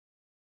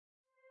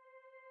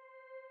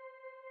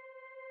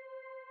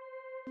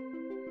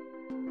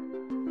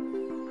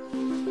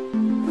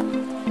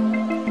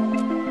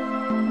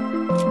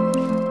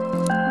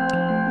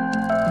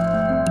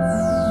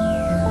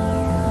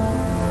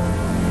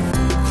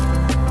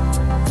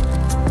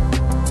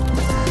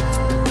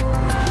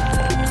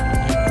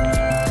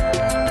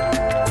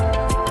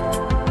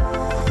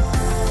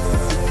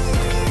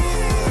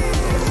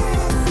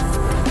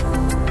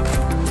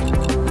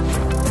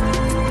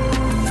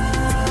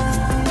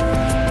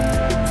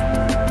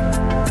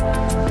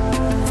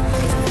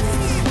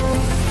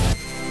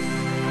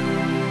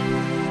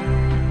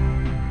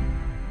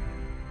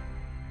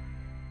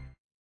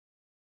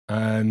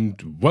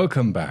And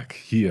welcome back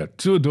here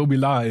to Adobe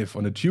Live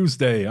on a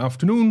Tuesday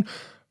afternoon,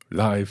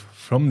 live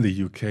from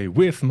the UK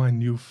with my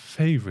new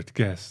favorite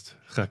guest,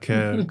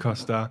 Raquel,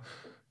 Costa.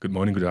 Good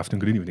morning, good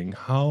afternoon, good evening.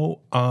 How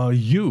are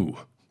you?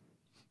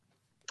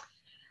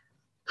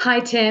 Hi,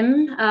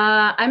 Tim.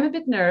 I'm a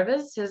bit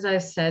nervous, as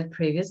I've said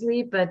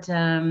previously, but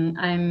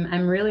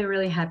I'm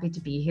really happy to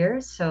be here.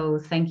 So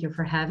thank you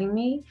for having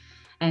me.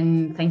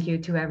 And thank you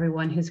to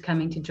everyone who's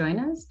coming to join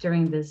us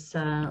during this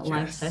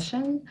live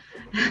session.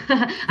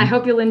 I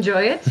hope you'll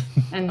enjoy it.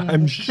 And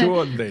I'm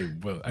sure they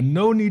will. And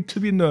no need to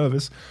be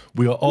nervous.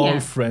 We are all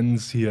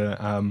friends here.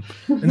 And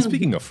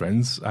speaking of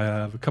friends, I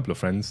have a couple of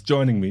friends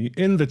joining me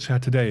in the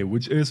chat today,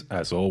 which is,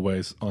 as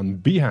always, on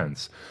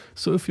Behance.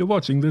 So if you're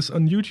watching this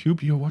on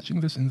YouTube, you're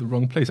watching this in the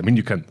wrong place. I mean,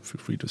 you can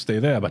feel free to stay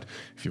there, but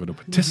if you want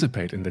to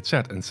participate in the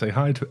chat and say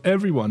hi to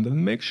everyone,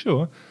 then make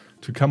sure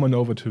to come on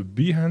over to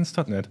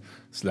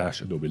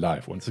behance.net/Adobe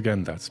Live. Once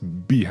again, that's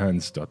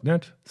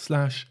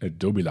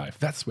behance.net/Adobe Live.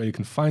 That's where you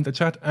can find the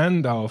chat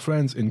and our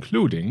friends,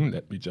 including,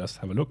 let me just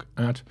have a look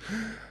at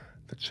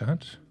the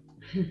chat.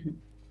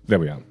 There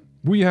we are.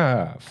 We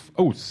have,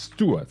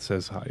 Stuart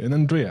says hi, and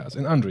Andreas,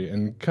 and Andre,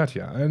 and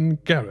Katya,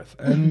 and Gareth,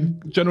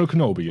 and General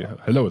Kenobi.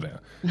 Hello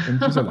there.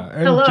 And Gisela,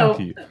 and Hello.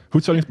 Jackie,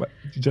 who's joining us.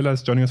 Gisela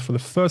is joining us for the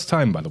first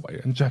time, by the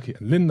way. And Jackie,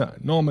 and Linda,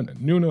 and Norman, and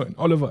Nuno, and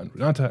Oliver, and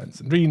Renata, and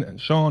Sandrine, and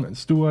Sean, and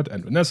Stuart,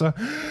 and Vanessa,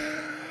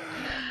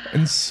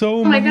 and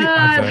so many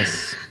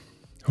others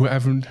who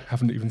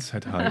haven't even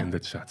said hi in the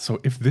chat. So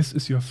if this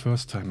is your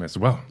first time as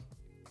well,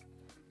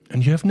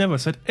 and you have never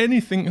said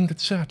anything in the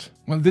chat,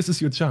 well, this is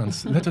your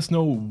chance. Let us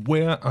know,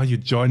 where are you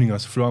joining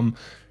us from?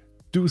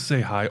 Do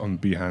say hi on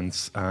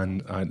Behance,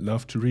 and I'd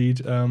love to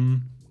read your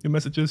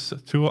messages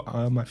to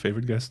my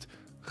favorite guest,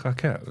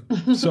 Raquel.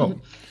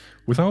 So,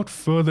 without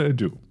further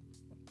ado,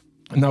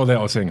 now they're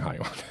all saying hi.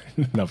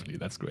 Lovely,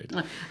 that's great.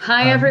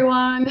 Hi,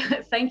 everyone.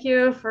 Thank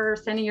you for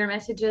sending your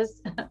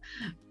messages.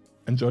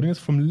 And joining us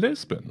from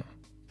Lisbon.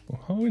 Oh,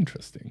 how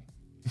interesting.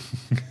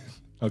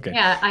 Okay.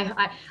 Yeah,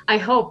 I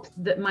hope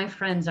that my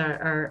friends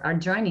are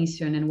joining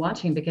soon and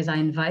watching, because I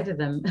invited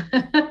them.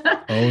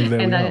 Oh,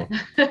 there we are.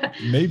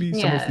 Maybe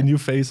some of the new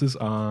faces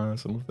are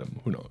some of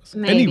them. Who knows?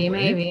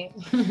 Maybe.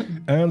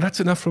 And that's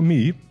enough from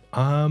me.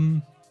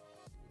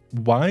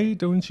 Why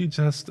don't you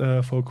just,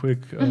 for a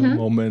quick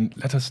moment,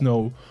 let us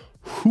know,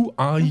 who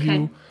are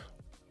you?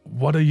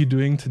 What are you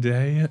doing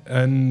today?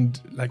 And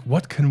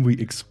what can we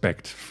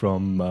expect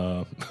from,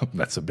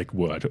 that's a big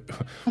word.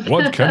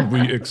 What can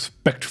we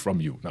expect from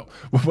you? Now,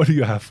 what do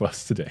you have for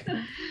us today?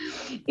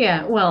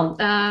 Yeah, well,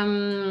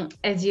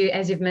 as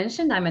you've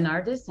mentioned, I'm an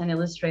artist and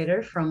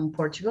illustrator from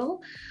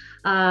Portugal.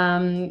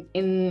 I've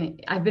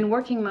been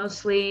working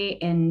mostly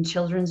in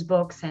children's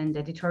books and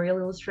editorial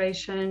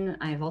illustration.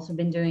 I've also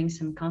been doing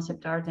some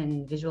concept art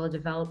and visual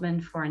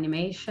development for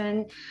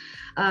animation.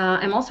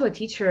 I'm also a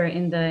teacher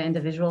in the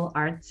visual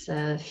arts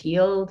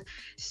field.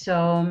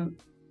 So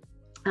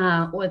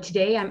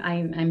today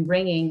I'm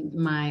bringing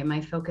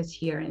my focus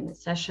here in the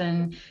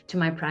session to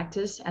my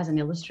practice as an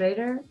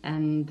illustrator,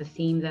 and the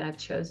theme that I've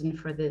chosen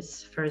for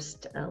this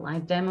first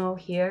live demo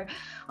here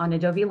on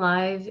Adobe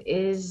Live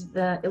is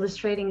the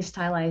illustrating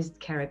stylized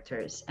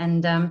characters.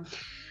 And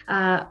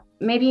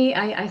maybe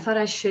I thought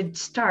I should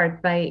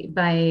start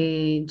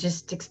by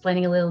just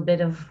explaining a little bit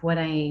of what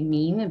I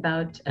mean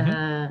about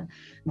the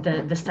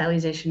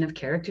stylization of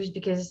characters,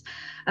 because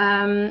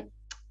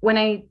when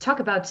I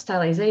talk about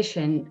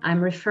stylization,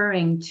 I'm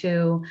referring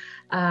to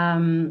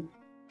a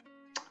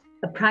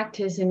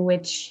practice in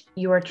which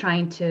you are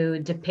trying to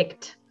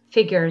depict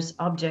figures,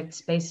 objects,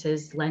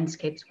 spaces,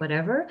 landscapes,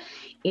 whatever,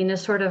 in a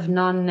sort of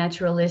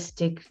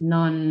non-naturalistic,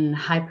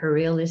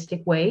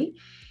 non-hyper-realistic way.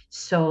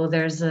 So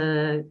there's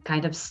a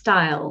kind of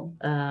style,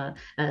 a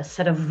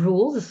set of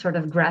rules, a sort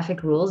of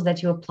graphic rules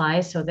that you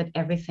apply so that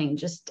everything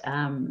just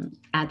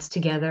adds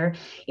together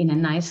in a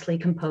nicely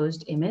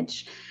composed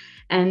image.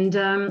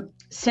 And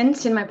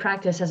since in my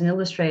practice as an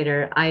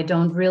illustrator, I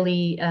don't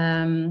really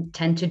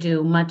tend to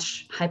do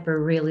much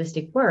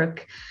hyper-realistic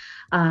work,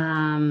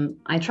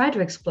 I try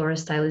to explore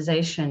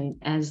stylization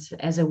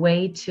as a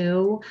way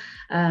to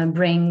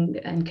bring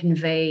and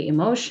convey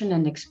emotion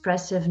and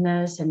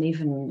expressiveness and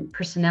even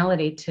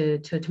personality to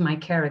my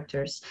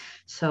characters.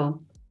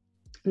 So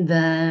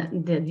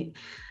the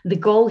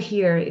goal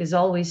here is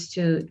always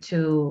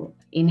to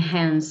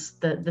enhance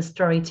the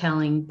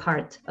storytelling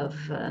part of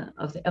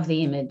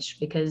the image,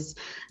 because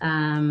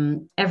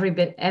every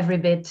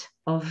bit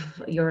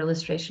of your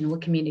illustration will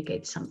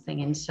communicate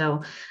something, and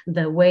so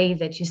the way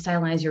that you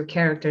stylize your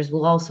characters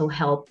will also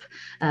help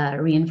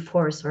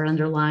reinforce or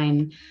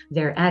underline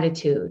their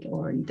attitude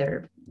or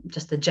their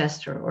just a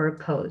gesture or a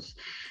pose.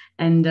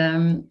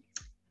 And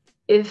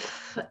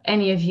if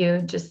any of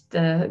you just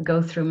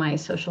go through my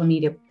social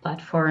media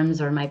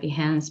platforms or my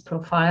Behance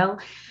profile,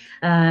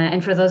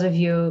 and for those of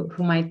you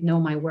who might know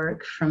my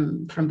work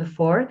from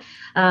before,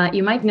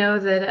 you might know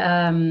that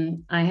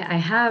I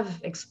have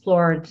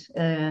explored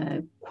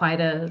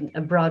quite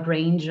a broad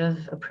range of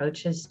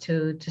approaches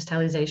to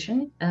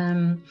stylization.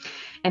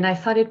 And I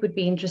thought it would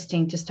be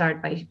interesting to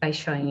start by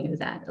showing you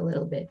that a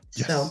little bit.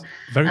 Yes. So,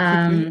 very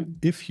quickly,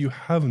 if you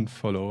haven't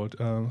followed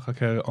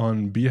Raquel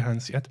on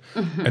Behance yet,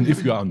 and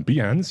if you are on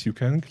Behance, you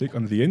can click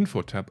on the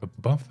info tab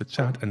above the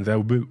chat, and there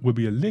will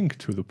be a link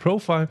to the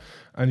profile,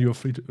 and you're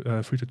free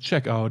to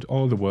check out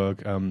all the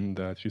work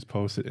that she's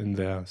posted in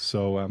there.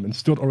 So, and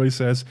Stuart already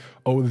says,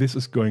 "Oh, this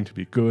is going to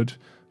be good.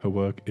 Her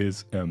work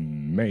is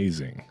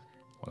amazing."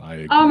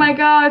 Well, oh my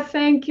God,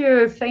 thank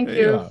you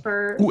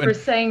for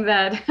saying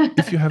that.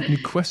 If you have any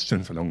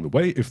questions along the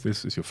way, if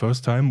this is your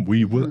first time,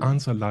 we will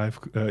answer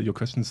your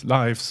questions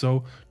live.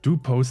 So do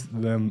post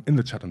them in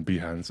the chat on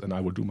Behance, and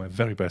I will do my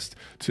very best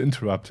to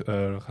interrupt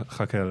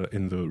Raquel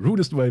in the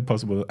rudest way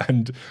possible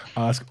and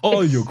ask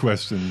all your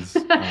questions.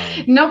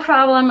 No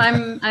problem.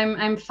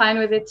 I'm fine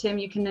with it, Tim.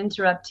 You can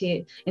interrupt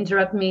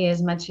me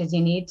as much as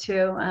you need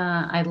to.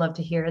 I'd love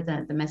to hear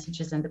the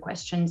messages and the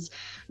questions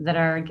that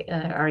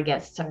our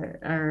guests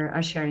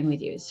are sharing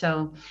with you.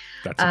 So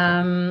let's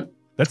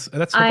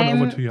hop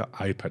on over to your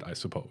iPad, I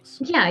suppose.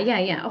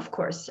 Yeah, of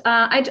course.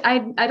 I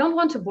don't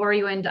want to bore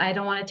you, and I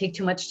don't want to take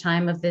too much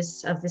time of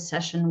this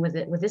session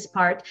with this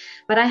part,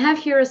 but I have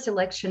here a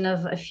selection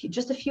of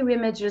just a few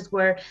images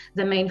where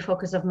the main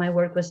focus of my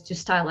work was to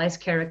stylize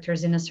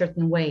characters in a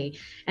certain way.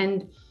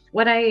 And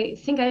what I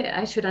think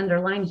I should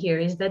underline here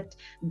is that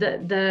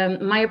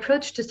my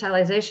approach to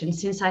stylization,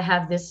 since I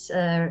have this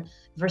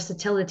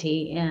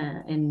versatility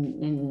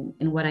in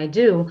what I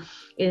do,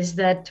 is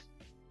that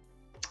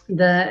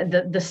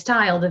the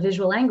style, the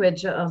visual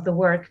language of the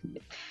work,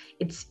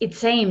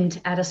 it's aimed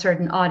at a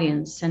certain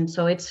audience, and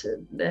so it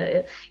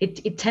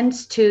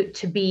tends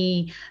to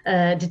be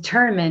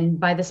determined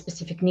by the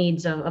specific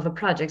needs of a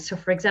project. So,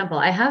 for example,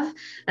 I have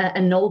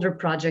an older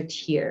project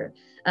here.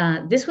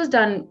 This was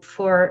done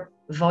for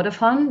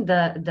Vodafone,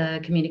 the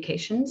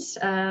communications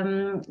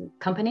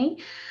company.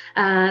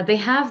 They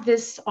have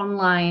this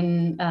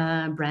online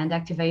brand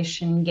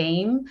activation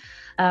game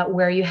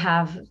where you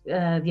have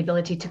the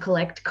ability to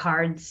collect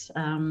cards,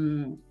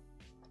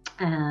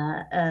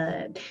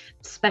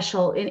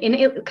 special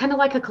in kind of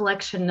like a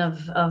collection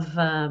of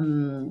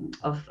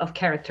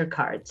character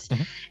cards.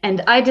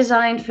 And I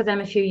designed for them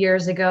a few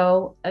years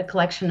ago a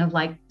collection of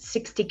like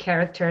 60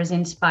 characters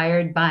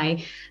inspired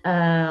by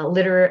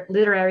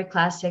literary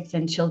classics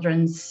and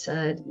children's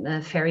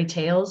fairy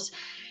tales.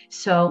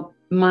 So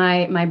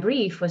my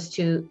brief was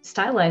to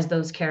stylize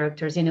those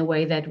characters in a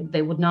way that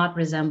they would not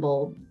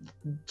resemble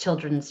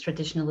children's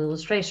traditional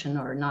illustration,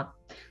 or not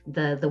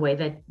the way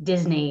that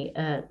Disney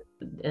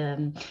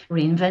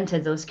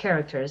reinvented those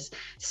characters.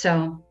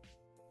 So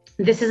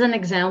this is an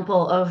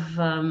example of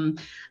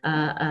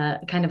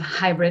kind of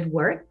hybrid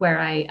work where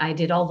I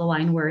did all the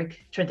line work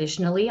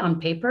traditionally on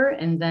paper,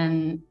 and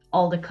then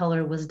all the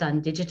color was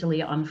done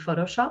digitally on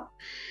Photoshop.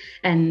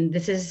 And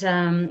this is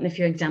a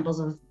few examples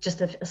of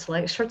just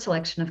a short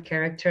selection of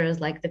characters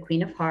like the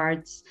Queen of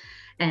Hearts.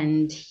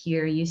 And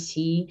here you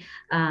see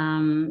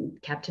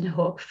Captain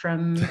Hook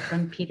from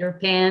Peter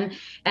Pan.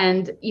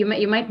 And you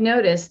might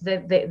notice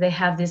that they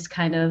have this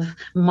kind of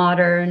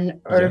modern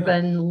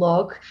urban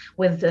look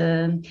with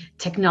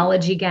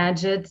technology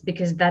gadgets,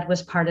 because that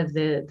was part of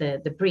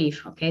the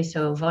brief. Okay,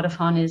 so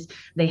Vodafone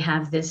they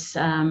have this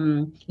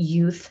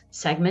youth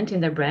segment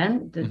in their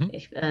brand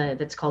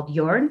that's called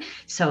Yorn.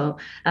 So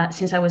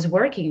since I was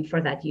working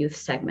for that youth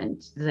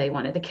segment, they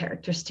wanted the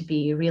characters to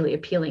be really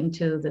appealing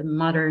to the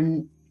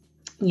modern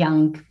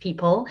young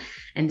people,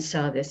 and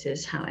so this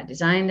is how I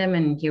designed them.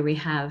 And here we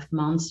have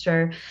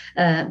Monster,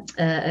 a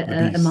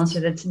monster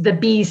that's the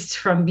Beast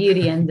from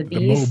Beauty and the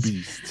Beast. The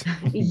Beast.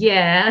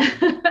 Yeah.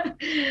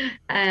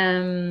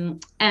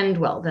 And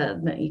well,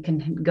 you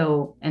can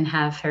go and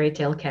have fairy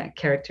tale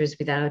characters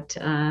without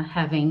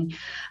having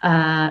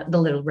the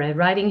Little Red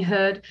Riding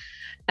Hood.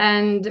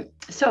 And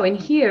so in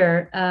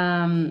here,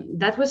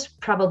 that was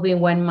probably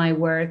when my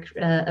work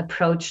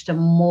approached a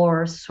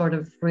more sort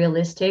of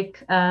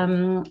realistic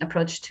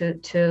approach to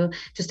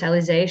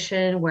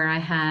stylization, where I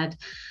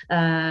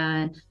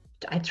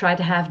tried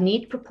to have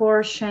neat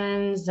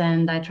proportions,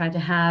 and I tried to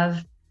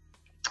have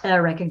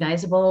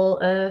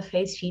recognizable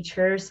face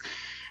features.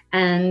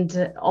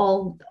 And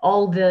all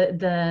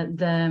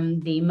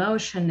the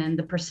emotion and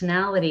the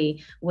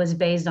personality was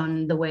based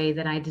on the way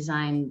that I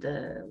designed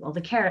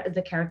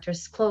the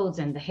characters' clothes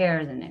and the hair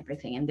and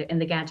everything,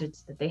 and the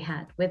gadgets that they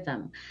had with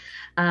them.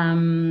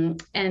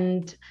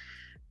 And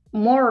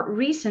more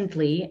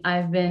recently,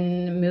 I've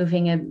been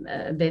moving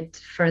a bit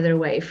further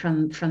away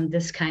from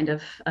this kind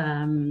of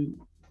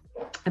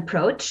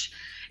approach,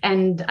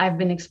 and I've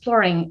been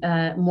exploring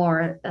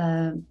more.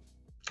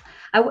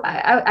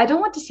 I don't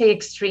want to say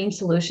extreme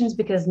solutions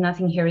because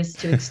nothing here is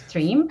too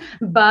extreme,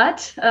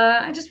 but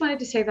I just wanted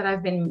to say that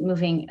I've been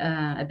moving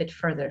a bit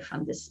further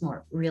from this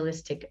more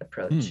realistic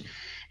approach.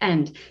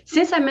 And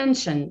since I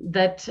mentioned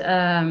that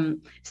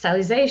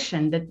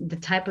stylization, the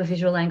type of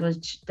visual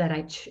language that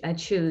I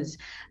choose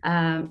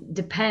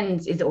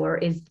depends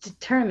is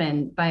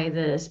determined by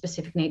the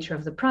specific nature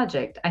of the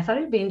project, I thought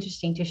it'd be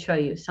interesting to show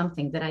you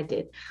something that I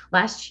did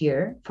last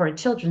year for a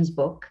children's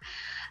book.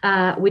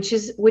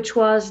 Which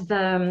was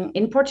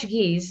in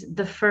Portuguese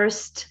the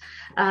first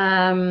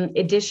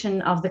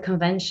edition of the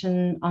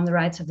Convention on the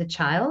Rights of the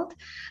Child,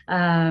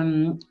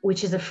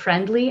 which is a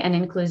friendly and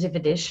inclusive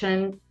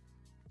edition.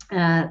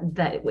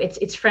 That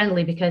it's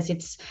friendly because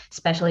it's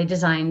specially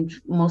designed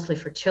mostly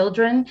for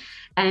children,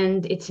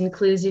 and it's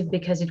inclusive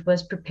because it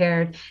was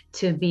prepared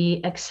to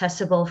be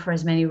accessible for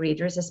as many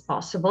readers as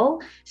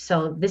possible.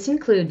 So this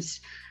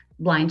includes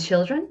blind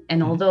children,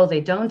 and although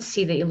they don't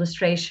see the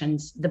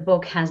illustrations, the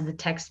book has the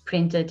text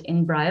printed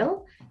in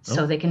Braille,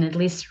 so they can at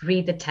least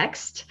read the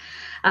text.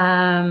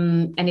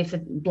 And if the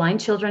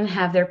blind children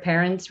have their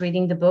parents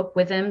reading the book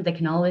with them, they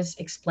can always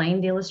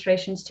explain the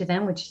illustrations to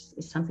them, which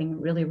is something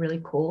really,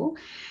 really cool.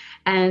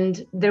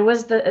 And there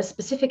was a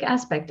specific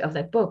aspect of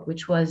that book,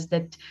 which was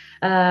that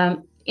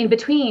in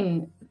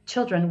between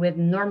children with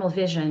normal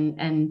vision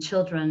and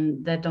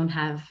children that don't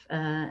have,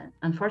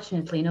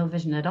 unfortunately, no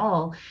vision at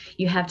all,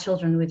 you have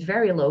children with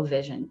very low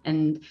vision.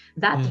 And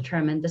that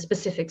determined the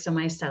specifics of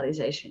my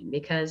stylization,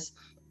 because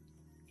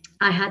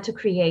I had to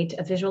create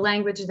a visual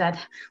language that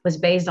was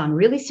based on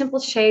really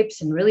simple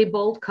shapes and really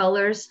bold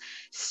colors,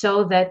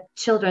 so that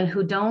children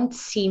who don't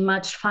see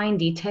much fine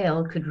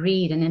detail could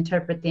read and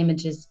interpret the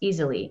images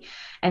easily.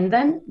 And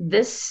then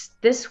this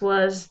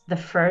was the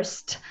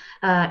first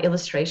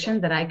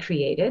illustration that I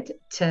created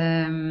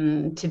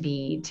to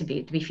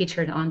be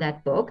featured on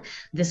that book.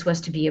 This was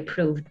to be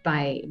approved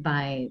by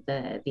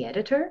the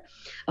editor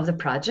of the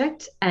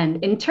project.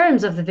 And in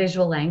terms of the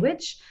visual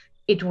language,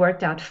 it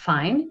worked out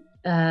fine.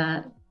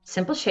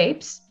 Simple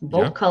shapes,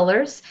 bold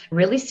colors,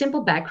 really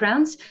simple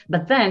backgrounds.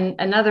 But then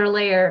another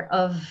layer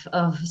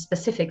of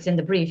specifics in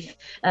the brief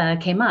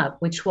came up,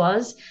 which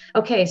was,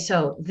 okay,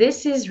 so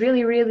this is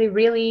really, really,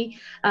 really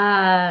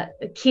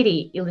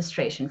kiddie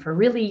illustration for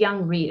really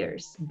young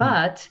readers.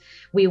 But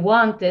we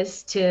want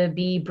this to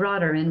be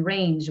broader in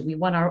range. We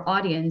want our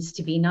audience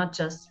to be not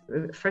just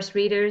first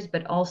readers,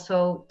 but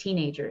also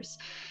teenagers.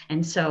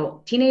 And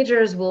so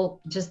teenagers will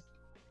just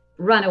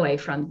run away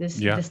from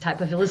this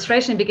type of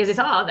illustration because it's,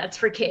 that's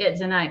for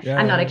kids, and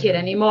I'm not a kid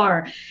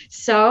anymore.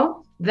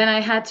 So then I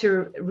had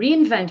to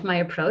reinvent my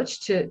approach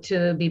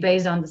to be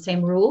based on the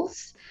same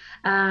rules,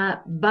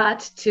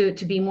 but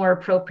to be more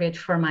appropriate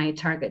for my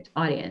target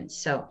audience.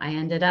 So I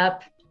ended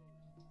up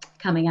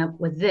coming up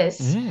with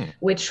this,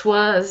 which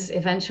was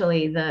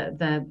eventually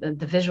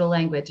the visual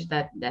language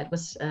that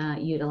was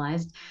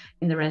utilized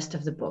in the rest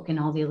of the book, in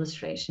all the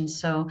illustrations.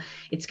 So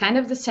it's kind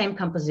of the same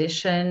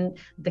composition.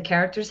 The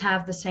characters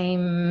have the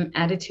same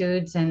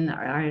attitudes and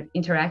are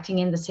interacting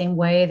in the same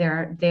way.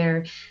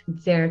 Their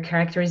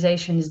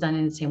characterization is done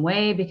in the same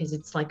way, because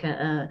it's like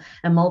a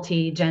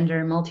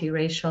multi-gender,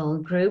 multi-racial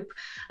group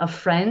of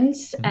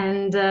friends.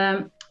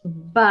 And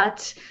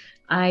but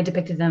I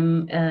depicted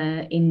them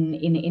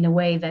in a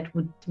way that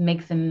would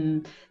make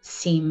them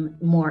seem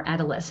more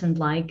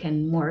adolescent-like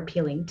and more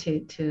appealing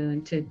to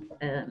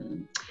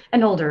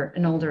an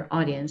older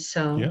audience.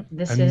 So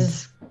this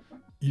is.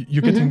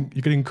 You're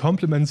getting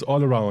compliments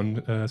all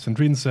around.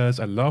 Sandrine says,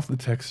 "I love the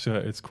texture;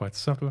 it's quite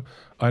subtle."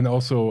 And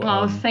also,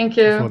 thank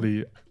you. For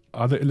the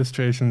other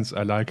illustrations,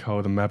 I like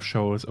how the map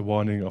shows a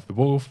warning of the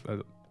wolf.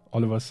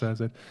 Oliver says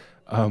it.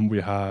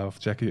 We have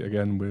Jackie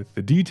again with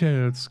the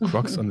details,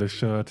 Crocs on the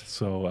shirt.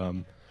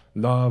 So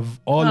love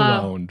all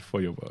around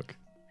for your work.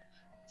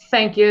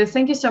 Thank you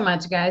so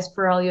much, guys,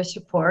 for all your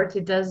support.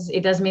 It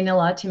does mean a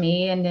lot to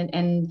me,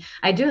 and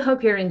I do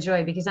hope you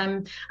enjoy, because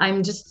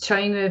I'm just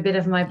showing you a bit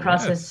of my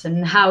process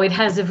and how it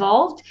has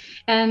evolved.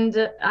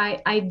 And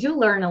I do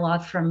learn a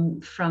lot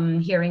from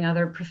hearing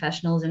other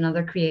professionals and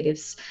other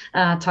creatives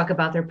talk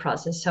about their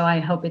process. So I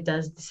hope it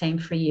does the same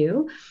for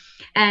you.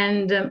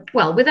 And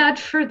well, without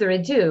further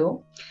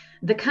ado,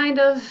 the kind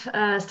of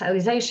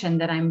stylization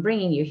that I'm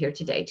bringing you here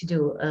today to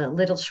do a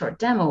little short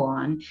demo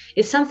on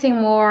is something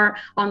more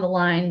on the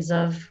lines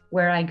of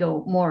where I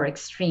go more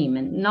extreme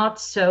and not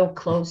so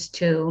close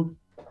to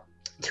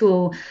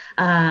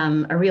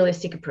a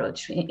realistic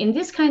approach. In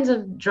these kinds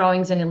of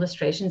drawings and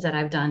illustrations that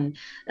I've done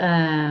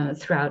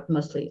throughout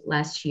mostly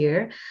last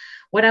year,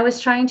 what I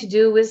was trying to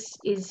do is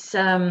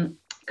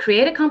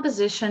create a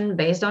composition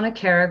based on a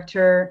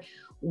character,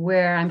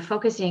 where I'm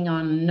focusing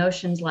on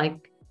notions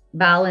like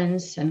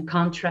balance and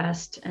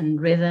contrast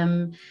and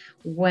rhythm.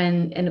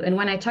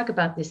 When I talk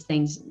about these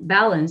things,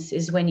 balance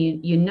is when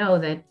you know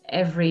that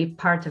every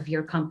part of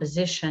your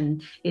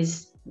composition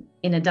is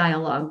in a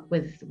dialogue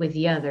with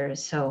the other.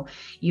 So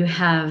you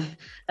have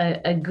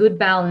a good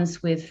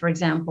balance with, for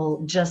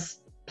example,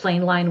 just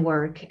plain line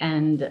work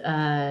and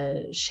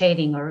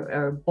shading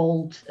or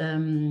bold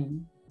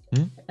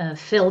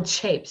filled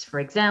shapes, for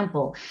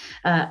example.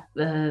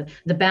 The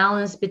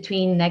balance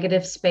between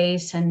negative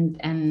space and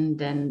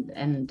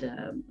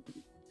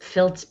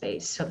filled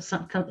space, so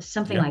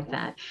something like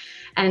that.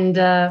 And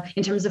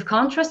in terms of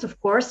contrast, of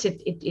course,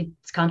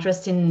 it's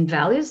contrast in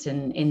values,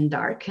 in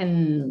dark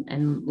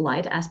and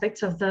light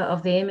aspects of the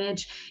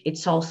image.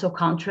 It's also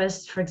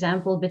contrast, for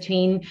example,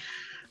 between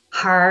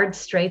hard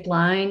straight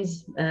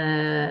lines,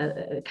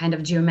 kind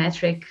of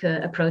geometric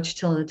approach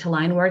to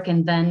line work,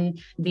 and then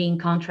being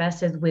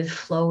contrasted with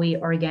flowy,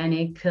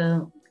 organic,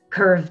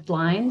 curved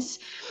lines.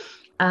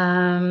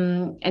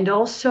 And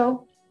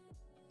also,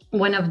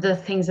 one of the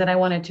things that I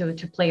wanted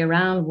to play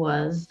around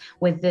was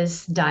with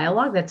this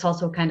dialogue that's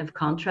also kind of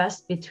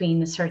contrast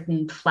between a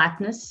certain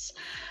flatness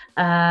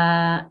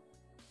and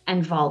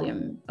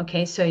volume.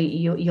 Okay, so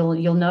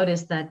you'll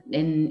notice that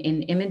in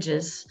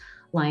images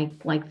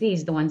like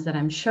these, the ones that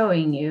I'm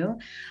showing you,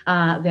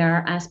 there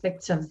are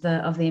aspects of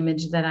the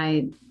image that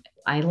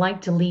I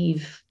like to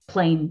leave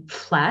plain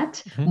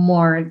flat,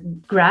 more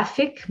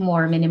graphic,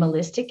 more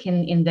minimalistic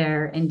in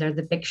their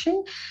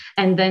depiction,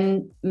 and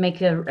then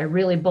make a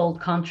really bold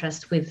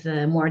contrast with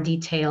more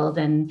detailed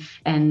and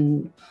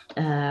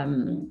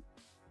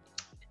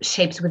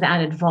shapes with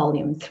added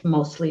volume,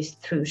 mostly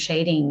through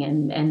shading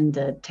and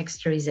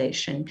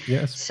texturization.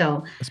 Yes.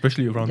 So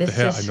especially around the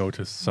hair, I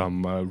noticed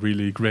some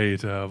really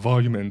great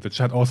volume, and the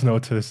chat also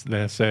noticed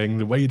they're saying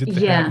the way you did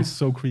the hair is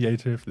so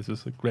creative. This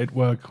is a great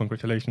work.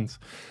 Congratulations.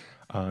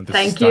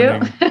 Thank you.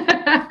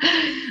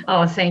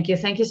 Oh, thank you.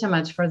 Thank you so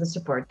much for the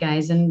support,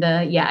 guys. And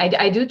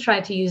I do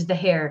try to use the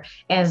hair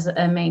as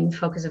a main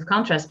focus of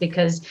contrast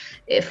because,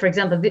 for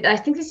example, I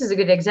think this is a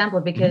good example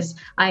because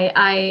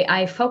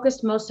I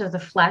focused most of the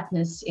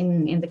flatness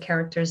in the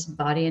character's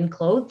body and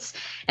clothes.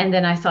 And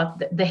then I thought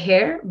that the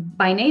hair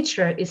by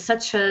nature is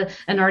such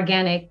an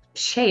organic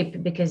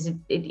shape because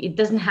it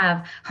doesn't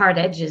have hard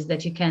edges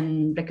that you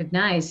can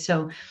recognize.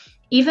 So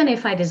even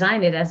if I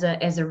designed it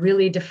as a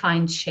really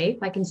defined shape,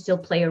 I can still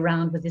play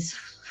around with this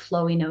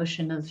flowy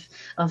notion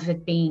of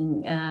it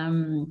being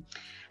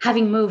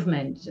having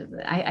movement.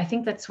 I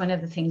think that's one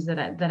of the things that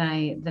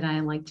I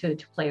like to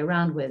play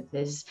around with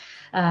is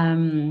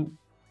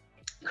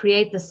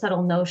create the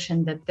subtle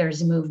notion that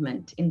there's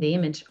movement in the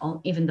image,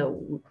 even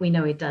though we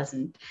know it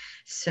doesn't.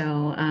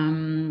 So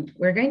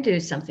we're going to do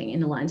something in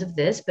the lines of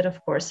this, but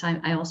of course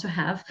I also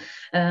have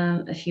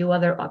a few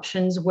other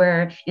options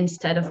where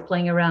instead of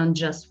playing around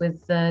just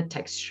with the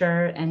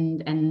texture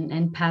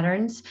and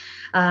patterns,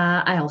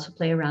 I also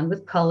play around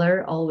with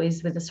color,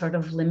 always with a sort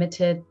of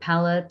limited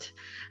palette,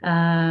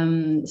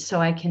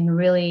 so I can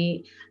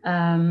really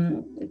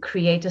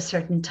create a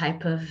certain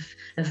type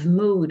of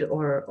mood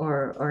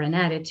or an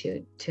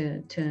attitude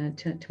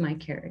to my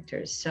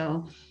characters.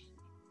 So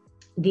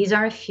these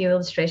are a few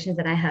illustrations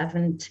that I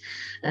haven't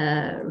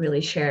really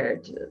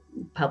shared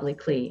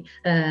publicly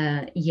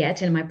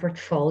yet in my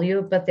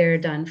portfolio, but they're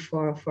done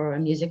for a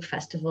music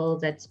festival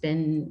that's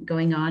been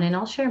going on, and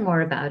I'll share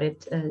more about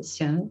it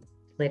soon,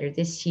 later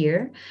this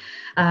year.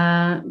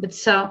 But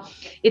so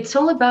it's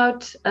all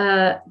about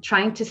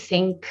trying to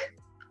think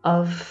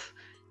of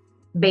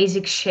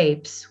basic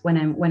shapes when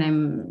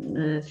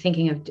I'm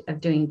thinking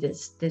of doing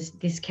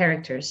these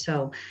characters.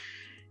 So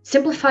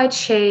simplified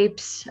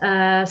shapes,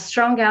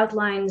 strong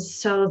outlines,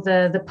 so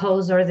the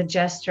pose or the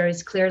gesture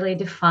is clearly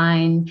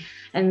defined,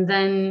 and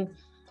then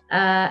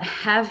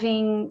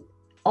having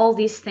all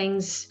these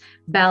things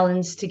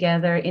balanced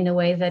together in a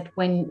way that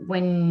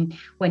when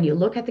you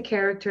look at the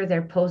character,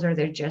 their pose or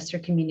their gesture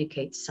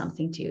communicates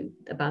something to you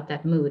about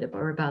that mood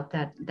or about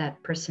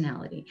that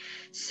personality.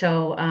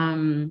 So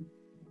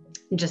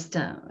just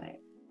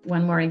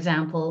one more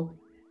example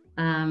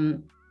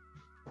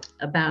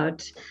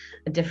about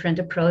a different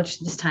approach,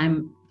 this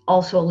time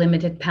also a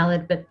limited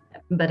palette,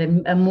 but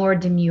a more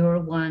demure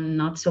one,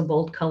 not so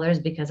bold colors,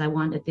 because I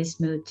wanted this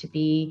mood to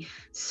be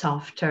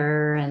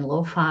softer and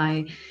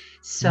lo-fi.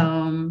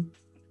 So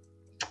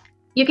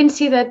you can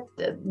see that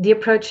the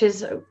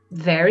approaches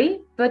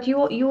vary, but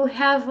you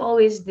have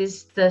always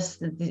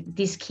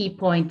these key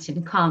points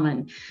in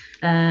common.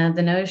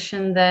 The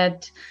notion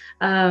that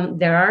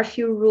there are a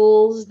few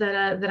rules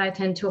that I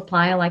tend to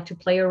apply. I like to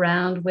play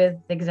around with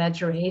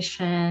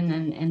exaggeration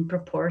and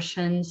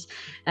proportions,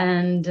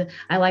 and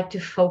I like to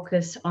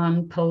focus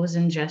on pose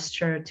and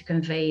gesture to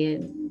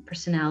convey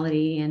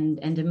personality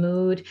and a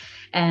mood,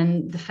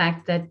 and the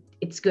fact that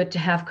it's good to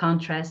have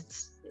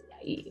contrasts,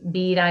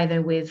 be it either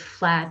with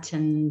flat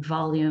and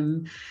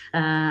volume,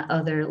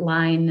 other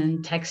line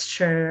and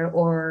texture,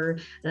 or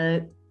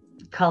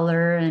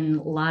color and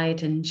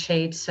light and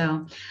shade.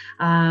 So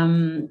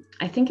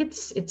I think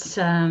it's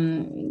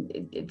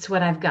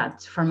what I've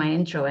got for my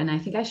intro, and I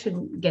think I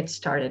should get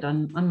started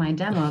on my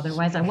demo.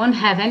 Otherwise, I won't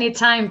have any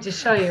time to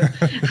show you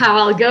how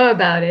I'll go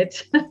about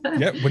it.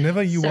 Yeah,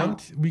 whenever you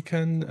want, we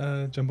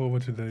can jump over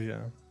to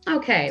the.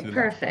 Okay,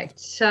 perfect.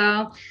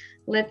 So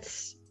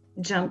let's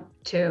jump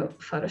to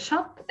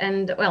Photoshop.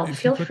 And well,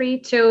 feel free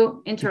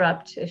to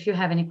interrupt if you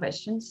have any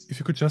questions. If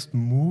you could just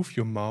move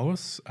your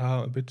mouse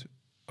a bit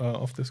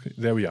off the screen.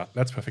 There we are.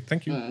 That's perfect.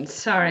 Thank you.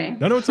 Sorry.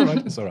 No, it's all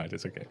right. It's all right.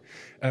 It's okay.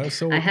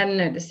 So I hadn't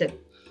noticed it.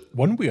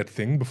 One weird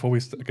thing before we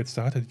get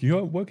started,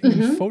 you're working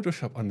in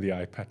Photoshop on the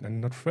iPad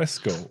and not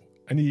Fresco.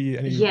 Any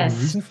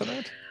reason for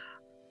that?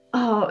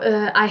 Oh,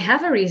 I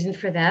have a reason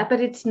for that, but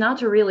it's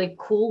not a really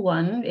cool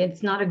one.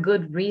 It's not a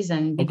good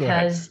reason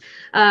because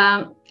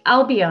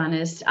I'll be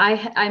honest.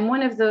 I'm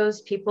one of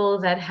those people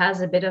that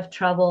has a bit of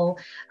trouble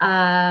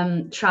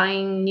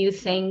trying new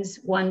things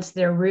once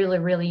they're really,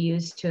 really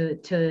used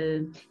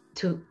to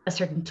a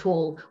certain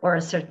tool or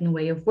a certain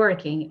way of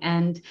working.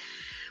 And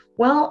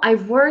well,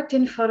 I've worked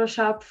in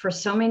Photoshop for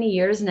so many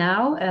years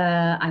now.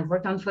 I've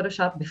worked on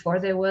Photoshop before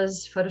there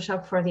was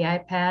Photoshop for the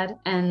iPad,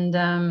 and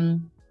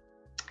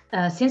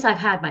since I've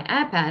had my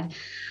iPad,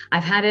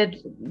 I've had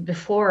it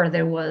before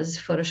there was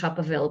Photoshop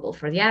available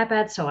for the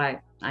iPad. So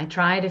I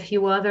tried a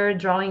few other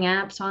drawing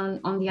apps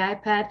on the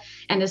iPad.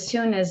 And as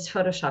soon as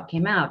Photoshop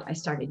came out, I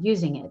started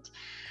using it.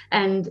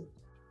 And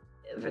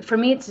for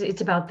me,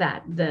 it's about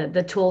that,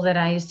 the tool that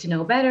I used to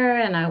know better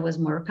and I was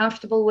more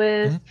comfortable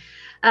with.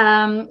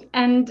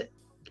 And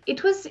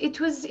it was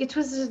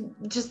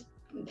just,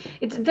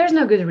 there's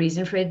no good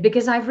reason for it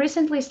because I've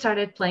recently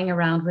started playing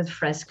around with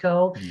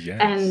Fresco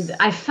and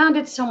I found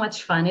it so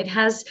much fun. It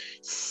has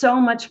so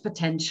much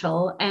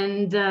potential.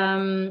 And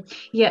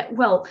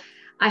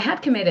I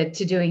had committed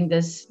to doing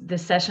this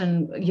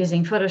session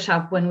using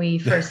Photoshop when we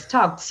first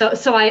talked.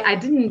 So I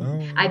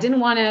didn't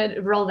want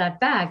to roll that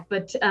back,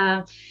 but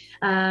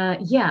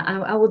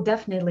I will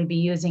definitely be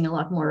using a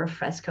lot more of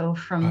Fresco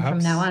from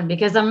now on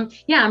because I'm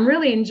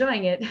really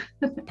enjoying it.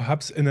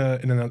 Perhaps in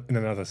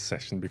another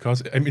session,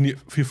 because I mean,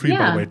 feel free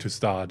by the way to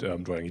start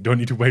drawing. You don't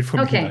need to wait for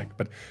me.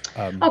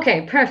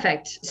 Okay,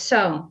 perfect.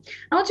 So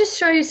I'll just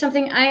show you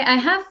something. I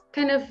have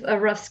kind of a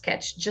rough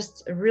sketch,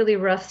 just a really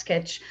rough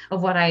sketch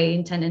of what I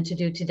intended to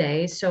do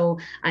today. So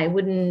I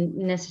wouldn't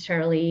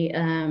necessarily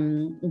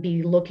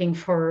be looking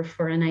for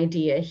an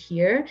idea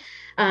here,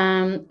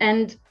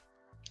 and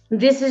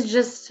this is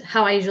just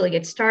how I usually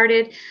get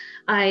started.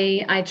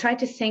 I try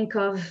to think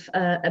of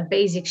a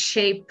basic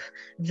shape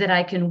that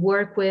I can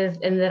work with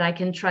and that I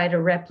can try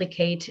to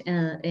replicate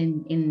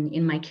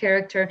in my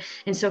character.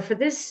 And so for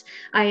this,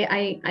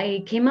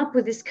 I came up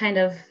with this kind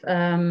of,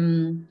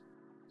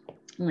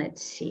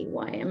 let's see,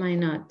 why am I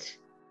not?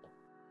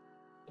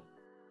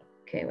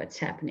 Okay, what's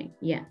happening?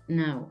 Yeah,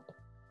 no.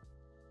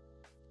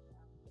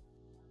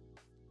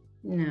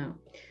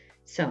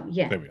 So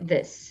yeah,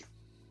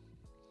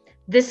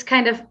 this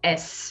kind of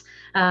S.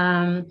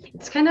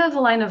 It's kind of a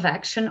line of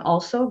action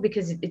also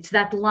because it's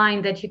that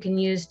line that you can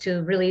use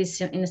to really,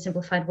 in a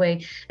simplified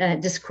way,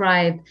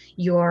 describe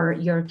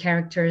your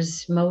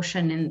character's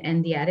motion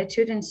and the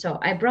attitude. And so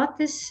I brought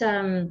this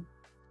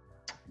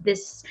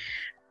this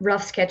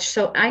rough sketch.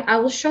 So I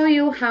will show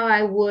you how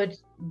I would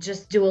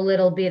just do a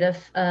little bit of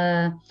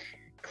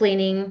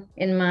cleaning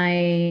in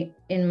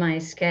my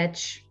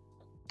sketch.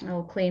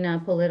 I'll clean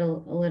up a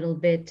little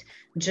bit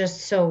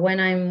just so when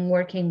I'm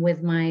working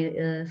with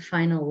my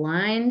final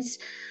lines,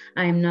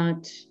 I'm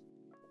not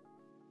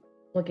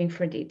looking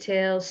for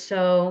details.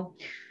 So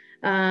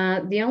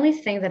the only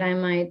thing that I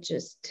might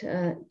just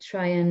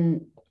try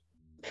and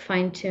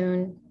fine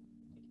tune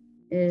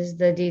is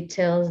the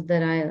details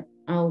that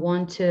I'll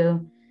want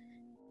to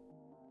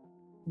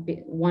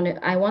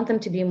I want them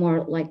to be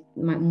more like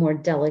more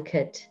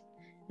delicate,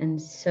 and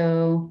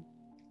so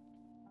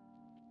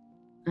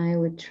I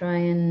would try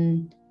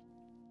and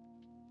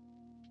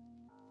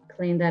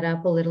clean that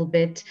up a little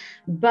bit.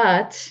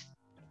 But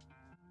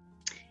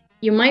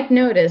you might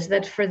notice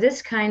that for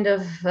this kind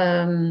of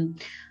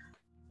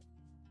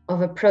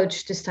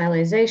approach to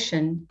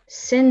stylization,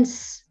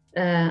 since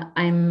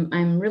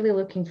I'm really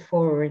looking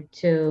forward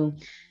to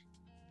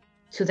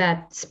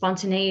that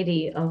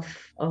spontaneity of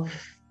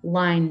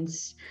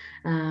lines,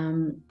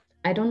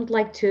 I don't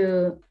like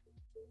to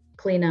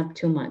clean up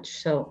too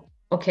much. So,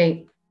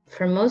 okay.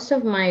 For most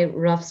of my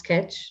rough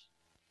sketch,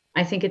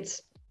 I think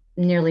it's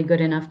nearly good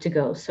enough to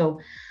go.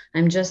 So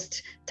I'm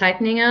just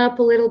tightening up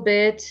a little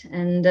bit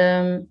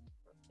and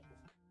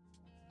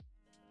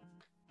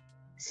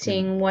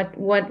seeing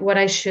what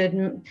I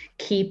should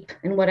keep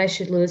and what I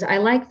should lose. I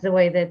like the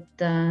way that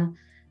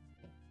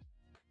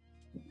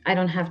I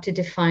don't have to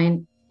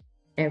define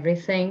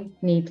everything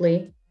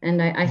neatly. And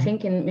I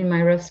think in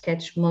my rough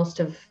sketch, most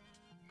of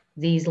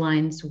these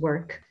lines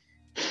work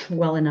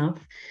well enough.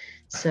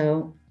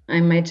 So I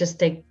might just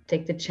take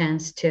the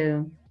chance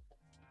to,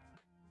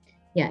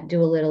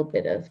 do a little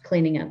bit of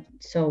cleaning up.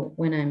 So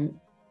when I'm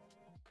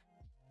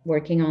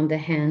working on the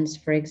hands,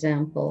 for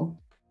example,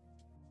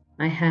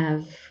 I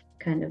have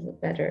kind of a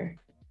better.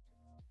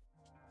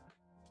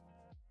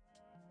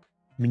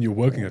 I mean, you're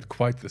working at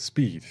quite the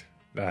speed.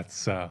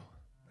 That's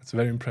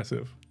very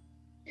impressive.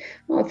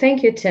 Well,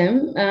 thank you,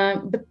 Tim.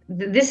 But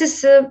this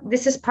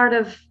is part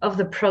of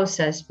the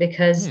process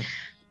because.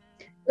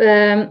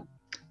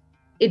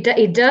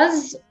 It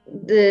does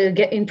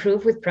get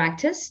improve with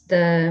practice,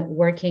 the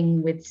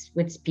working with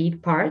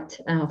speed part,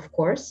 of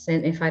course.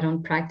 And if I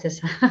don't practice,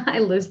 I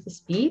lose the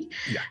speed.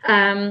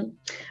 Yeah.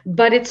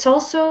 But it's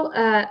also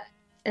an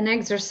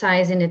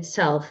exercise in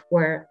itself,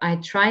 where I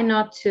try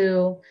not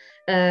to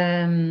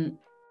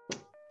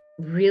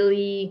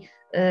really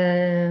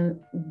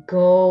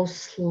go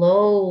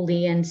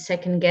slowly and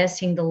second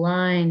guessing the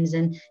lines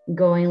and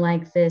going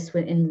like this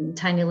in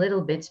tiny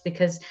little bits,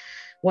 because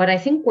what I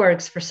think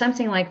works for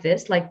something like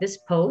this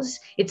pose,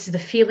 it's the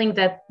feeling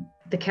that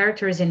the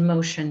character is in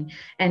motion.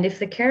 And if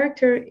the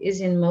character is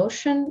in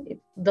motion,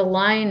 the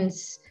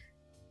lines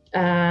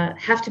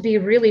have to be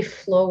really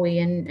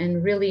flowy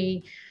and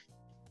really,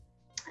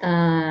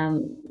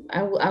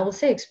 I will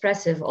say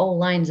expressive. All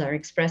lines are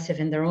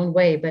expressive in their own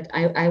way, but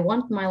I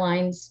want my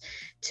lines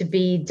to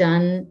be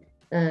done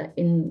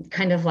in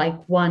kind of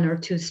like 1 or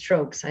 2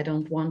 strokes. I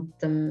don't want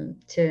them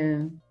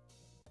to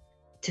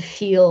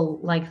feel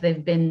like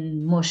they've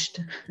been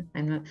mushed.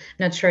 I'm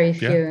not sure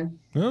if you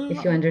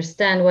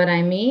understand what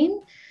I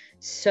mean.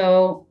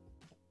 So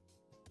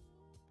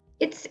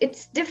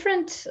it's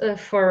different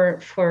for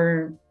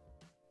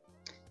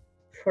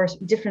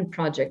different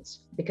projects,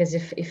 because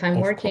if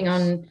I'm working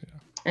on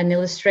an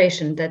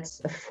illustration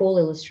that's a full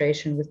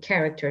illustration with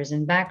characters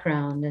and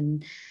background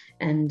and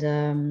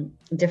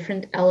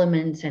different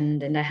elements,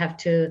 and I have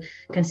to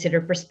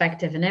consider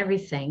perspective and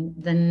everything,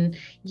 then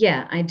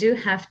yeah, I do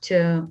have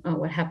to. Oh,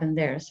 what happened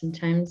there?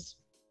 Sometimes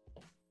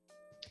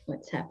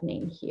what's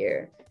happening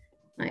here?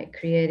 I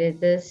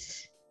created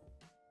this.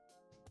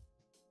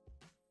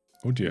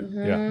 Oh dear.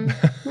 Yeah.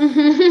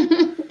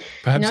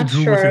 Perhaps you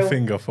drew with your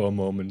finger for a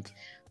moment.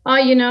 Oh,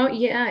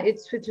 yeah, it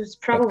was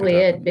probably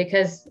it,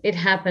 because it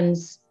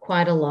happens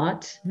quite a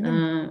lot.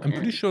 I'm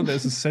pretty sure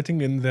there's a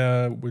setting in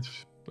there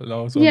which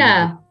allows only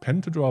the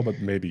pen to draw, but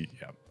maybe,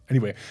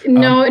 Anyway.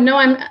 No,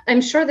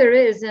 I'm sure there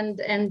is,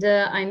 and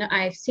I know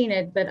I've seen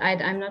it, but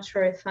I'm not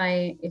sure if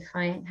I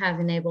have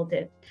enabled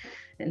it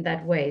in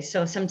that way.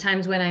 So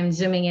sometimes when I'm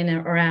zooming in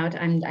or out,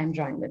 I'm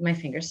drawing with my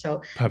fingers.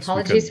 So perhaps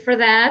apologies for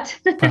that.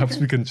 Perhaps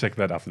we can check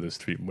that after the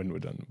stream when we're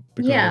done.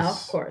 Yeah,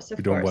 of course.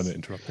 We don't want to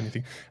interrupt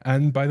anything.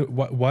 And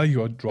while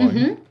you're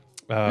drawing,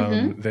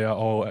 they are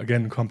all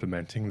again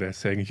complimenting. They're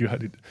saying you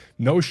had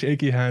no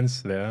shaky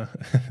hands there.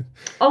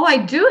 Oh, I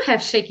do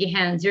have shaky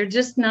hands. You're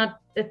just not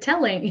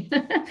telling.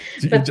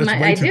 But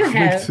I do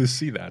have to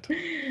see that.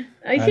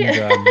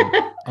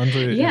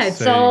 Andre is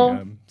saying, all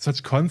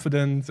such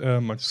confident,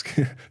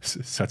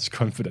 such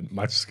confident,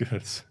 much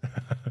skills.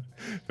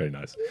 Very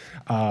nice.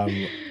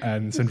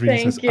 And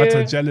Sandrine says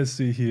utter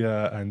jealousy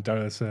here, and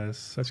Dara says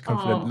such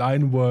confident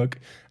line work.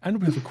 And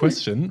we have a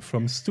question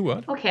from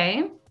Stuart.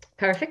 Okay,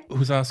 perfect.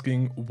 Who's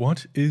asking,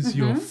 what is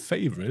your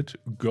favorite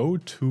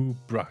go-to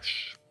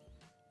brush?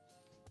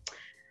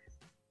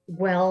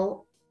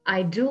 Well,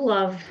 I do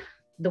love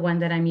the one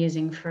that I'm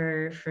using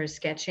for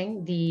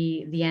sketching,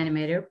 the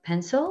animator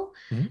pencil.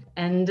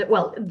 And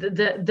well,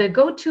 the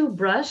go-to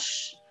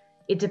brush,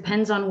 it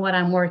depends on what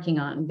I'm working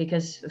on,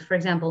 because for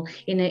example,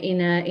 in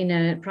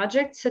a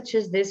project such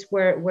as this,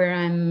 where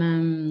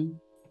I'm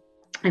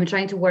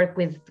trying to work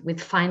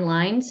with fine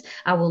lines,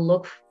 I will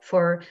look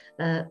for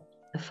a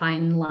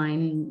fine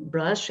line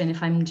brush, and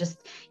if I'm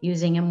just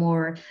using a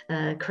more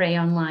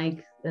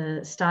crayon-like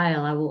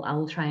style, I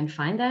will try and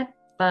find that.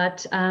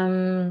 But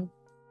I've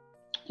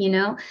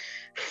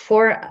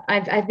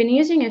been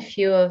using a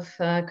few of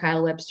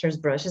Kyle Webster's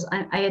brushes.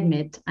 I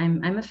admit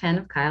I'm a fan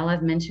of Kyle.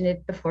 I've mentioned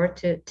it before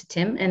to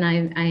Tim, and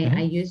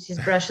I use his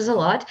brushes a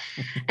lot.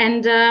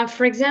 And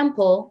for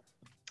example,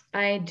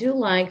 I do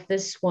like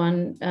this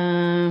one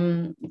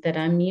that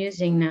I'm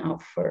using now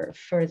for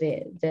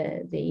the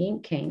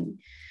inking,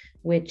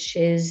 which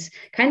is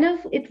kind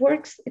of, it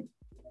works.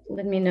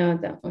 Let me know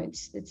that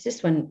it's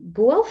this one,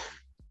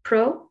 Guelph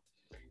Pro.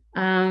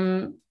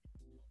 I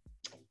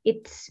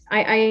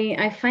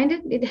find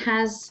it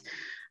has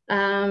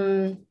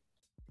kind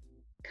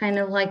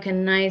of like a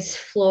nice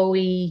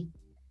flowy,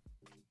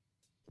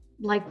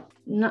 like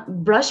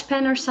brush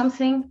pen or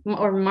something,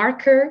 or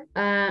marker.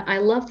 I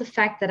love the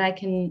fact that I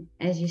can,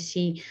 as you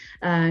see,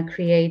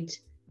 create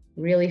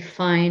really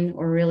fine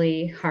or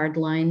really hard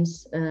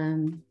lines,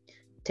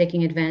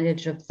 taking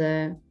advantage of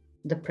the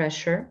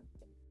pressure.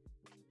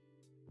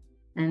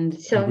 And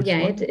so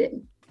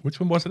which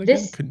one was it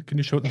again? Can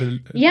you show the?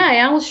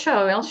 Yeah, I'll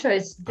show.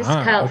 It's this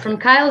from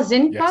Kyle's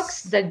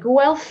inbox, the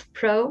Guelph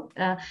Pro.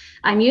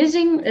 I'm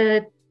using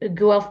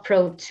Guelph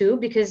Pro 2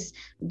 because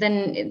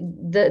then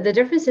the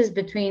differences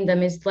between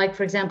them is, like,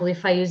 for example,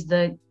 if I use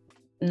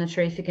I'm not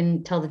sure if you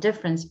can tell the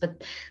difference,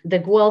 but the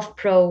Guelph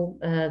Pro,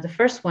 the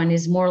first one,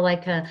 is more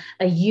like a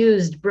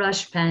used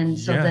brush pen.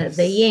 So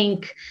the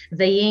ink,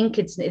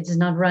 it's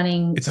not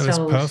running. It's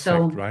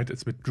perfect, right?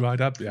 It's a bit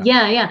dried up.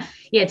 Yeah.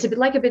 It's a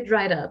bit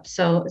dried up.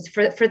 So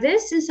for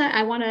this, since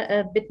I want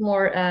a bit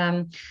more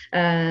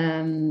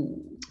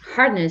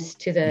hardness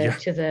to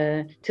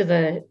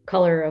the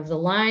color of the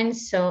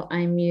lines, so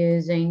I'm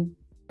using.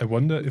 I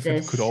wonder if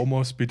it could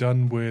almost be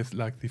done with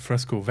like the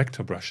Fresco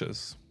vector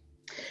brushes.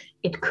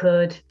 It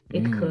could.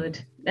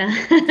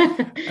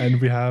 And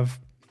we have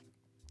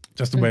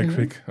just a very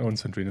quick. Oh, and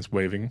Sandrine is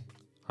waving.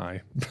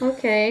 Hi.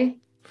 Okay.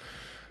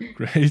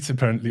 Great.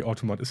 Apparently,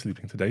 Automat is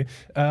sleeping today.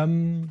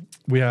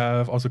 We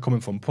have also a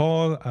comment from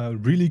Paul.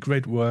 Really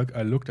great work.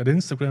 I looked at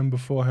Instagram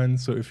beforehand,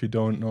 so if you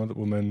don't know the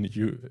woman,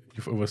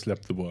 you've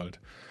overslept the world.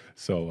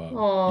 So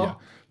yeah.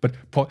 But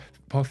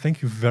Paul,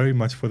 thank you very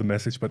much for the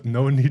message. But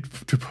no need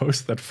to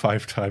post that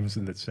 5 times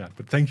in the chat.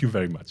 But thank you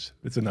very much.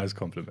 It's a nice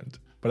compliment.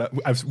 But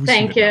we've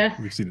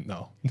seen it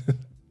now.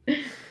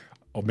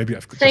 Or maybe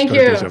I've just got a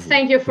déjà vu.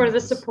 Thank you for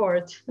the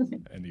support.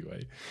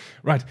 Anyway,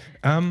 right.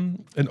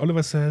 And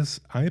Oliver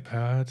says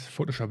iPad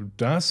Photoshop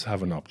does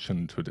have an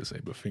option to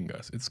disable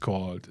fingers. It's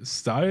called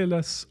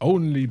Stylus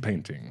Only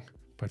Painting.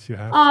 But you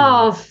have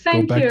to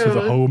go back to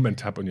the home and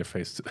tap on your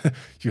face.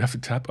 You have to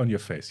tap on your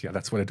face. Yeah,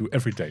 that's what I do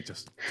every day.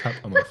 Just tap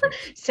on my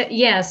face.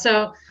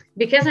 So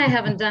because I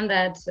haven't done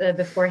that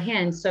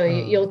beforehand, so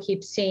you'll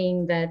keep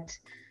seeing that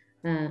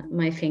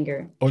my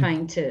finger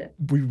trying to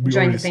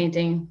join the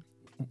painting.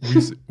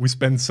 We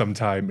spent some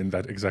time in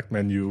that exact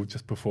menu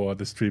just before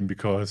the stream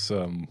because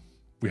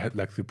we had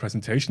like the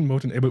presentation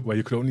mode enabled where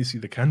you could only see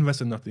the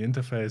canvas and not the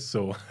interface.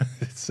 So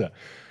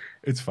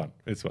it's fun.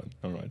 It's fun.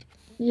 All right.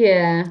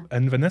 Yeah.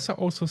 And Vanessa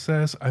also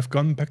says, I've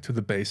gone back to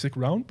the basic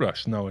round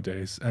brush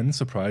nowadays. And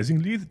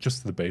surprisingly,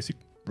 just the basic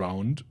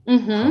round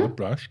hard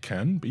brush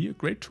can be a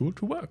great tool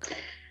to work.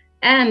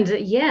 And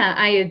yeah,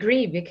 I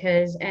agree,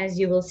 because as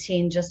you will see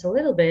in just a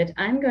little bit,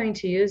 I'm going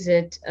to use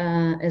it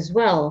as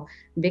well,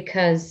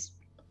 because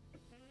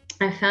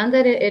I found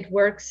that it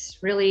works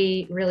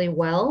really, really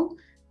well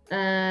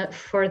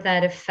for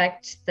that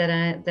effect that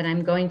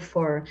I'm going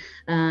for.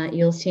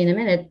 You'll see in a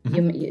minute.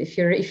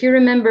 If you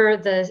remember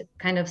the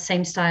kind of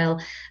same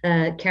style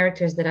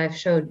characters that I've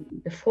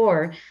showed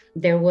before,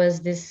 there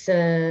was this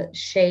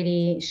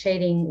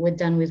shading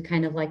done with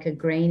kind of like a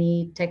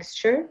grainy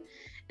texture,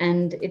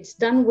 and it's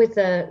done with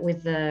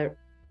a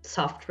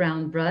soft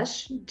round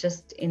brush,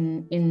 just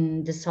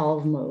in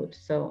dissolve mode.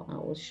 So I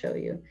will show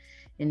you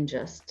in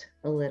just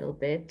a little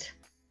bit.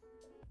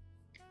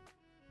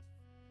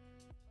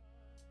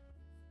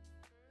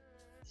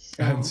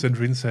 And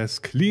Sandrine says,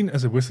 clean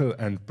as a whistle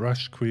and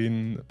brush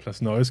queen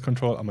plus noise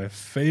control are my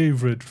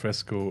favorite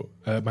fresco,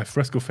 my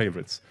fresco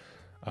favorites.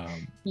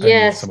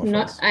 Yes,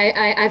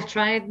 I've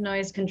tried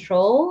noise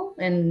control,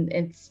 and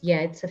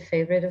it's a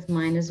favorite of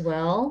mine as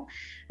well.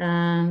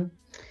 Here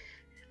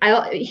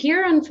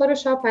on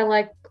Photoshop, I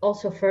like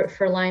also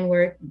for line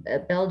work,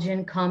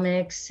 Belgian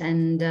comics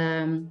and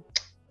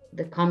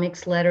the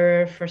comics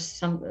letter for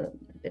a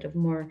bit of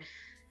more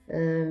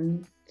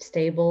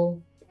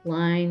stable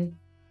line.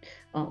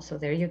 Oh, so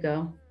there you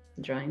go,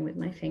 drawing with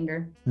my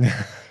finger.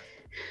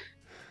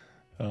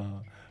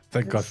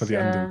 Thank God for the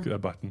undo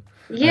button.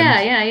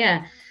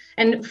 Yeah.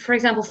 And for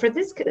example, for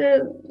this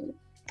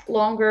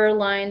longer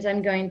lines,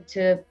 I'm going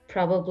to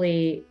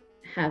probably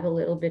have a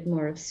little bit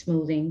more of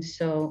smoothing,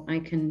 so I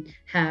can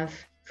have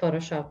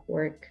Photoshop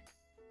work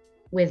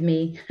with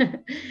me.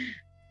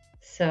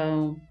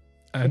 So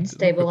and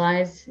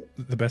stabilize.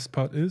 The best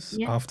part is,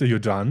 after you're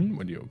done,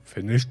 when you're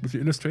finished with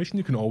your illustration,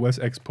 you can always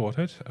export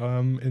it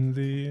in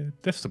the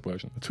desktop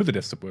version, to the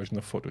desktop version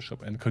of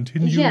Photoshop, and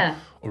continue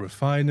or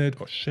refine it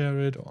or share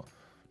it or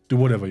do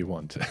whatever you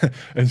want.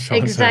 And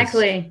Sean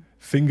says,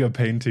 finger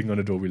painting on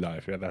Adobe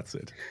Live. Yeah, that's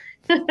it.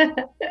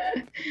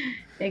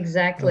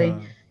 Exactly.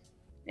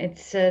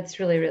 It's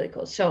really, really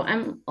cool. So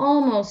I'm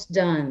almost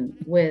done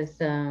with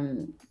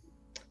the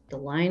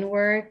line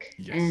work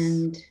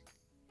and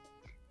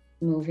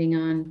moving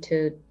on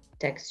to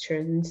texture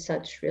and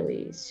such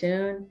really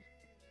soon.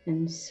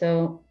 And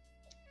so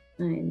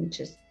I'm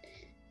just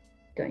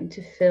going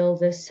to fill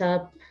this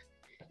up.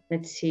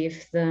 Let's see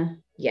if there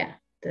we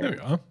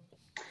are.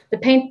 The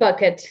paint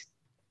bucket,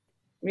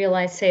 real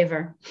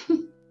lifesaver.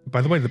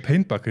 By the way, the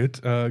paint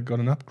bucket got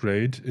an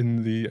upgrade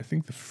in I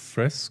think the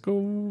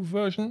fresco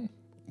version,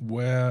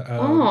 where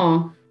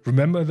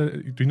remember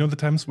do you know the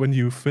times when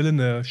you fill in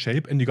a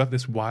shape and you got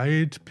this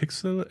wide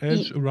pixel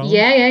edge around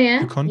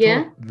the contour?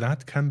 Yeah.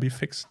 That can be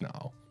fixed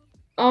now.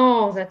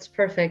 Oh, that's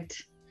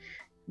perfect.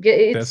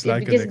 It's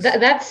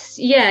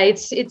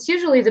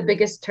usually the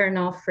biggest turn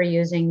off for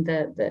using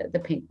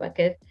the paint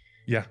bucket.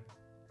 Yeah.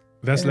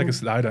 There's like a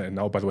slider, and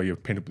now, by the way, you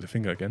painted with the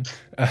finger again.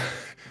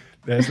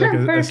 There's like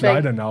a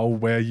slider now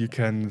where you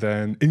can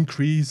then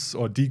increase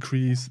or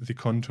decrease the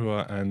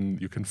contour, and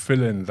you can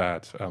fill in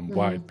that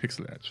wide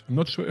pixel edge. I'm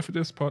not sure if it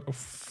is part of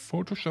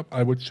Photoshop.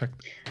 I would check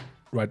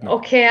right now.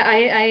 Okay,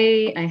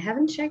 I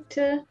haven't checked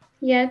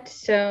yet,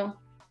 so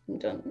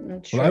I'm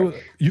not sure. Well,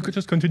 you could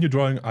just continue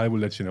drawing. I will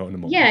let you know in a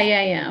moment.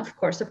 Yeah. Of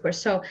course.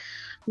 So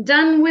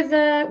done with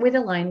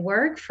the line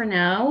work for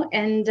now,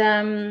 and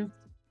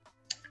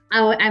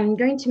I'm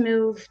going to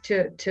move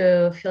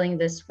to filling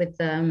this with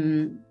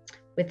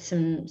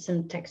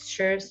some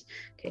textures.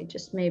 Okay,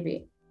 just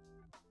maybe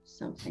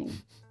something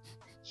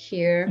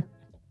here.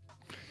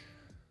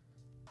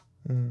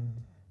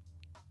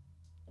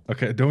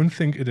 Okay, I don't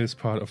think it is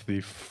part of the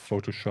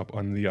Photoshop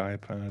on the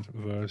iPad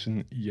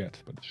version yet,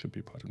 but it should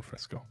be part in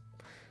Fresco.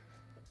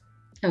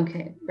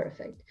 Okay,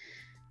 perfect.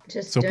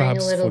 Just So doing a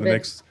perhaps little for the bit.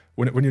 next,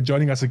 when you're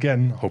joining us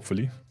again,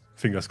 hopefully,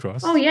 fingers Oh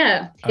crossed,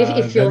 yeah, if then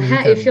we if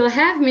can. you'll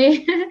have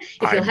me,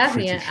 if you'll I'm have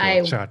me, pretty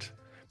sure chat.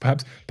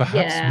 Perhaps we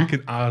yeah.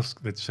 can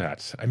ask the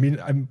chat. I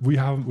mean, we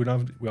aren't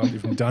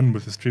even done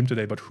with the stream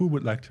today. But who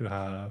would like to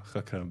have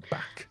Raquel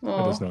back?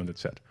 Let us Oh, know in the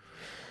chat.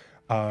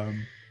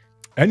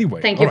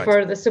 Anyway, thank all you right.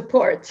 for the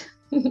support.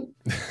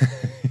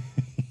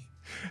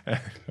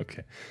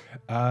 Okay.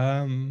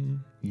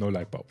 No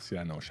light bulbs.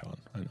 Yeah, no, Sean.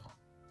 I know.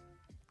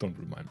 Don't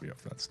remind me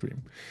of that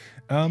stream.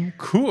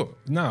 Cool.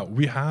 Now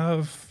we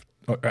have.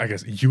 Oh, I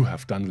guess you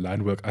have done the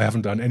line work. I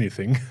haven't done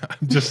anything.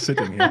 I'm just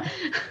sitting here.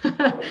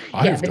 Yeah,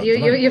 I've but done the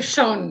line you've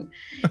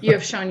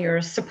work. shown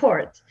your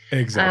support,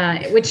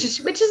 Exactly. which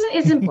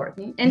is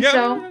important. And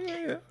so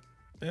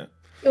Yeah.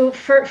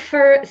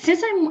 for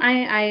since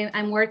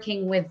I'm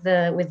working with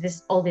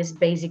this all these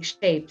basic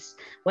shapes,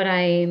 what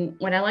I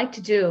like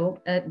to do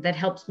that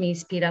helps me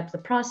speed up the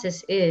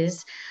process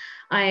is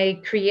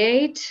I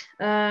create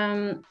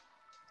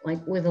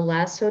like with a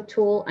lasso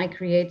tool, I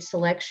create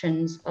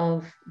selections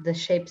of the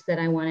shapes that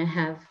I want to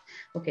have.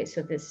 Okay,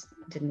 so this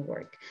didn't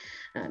work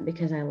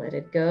because I let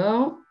it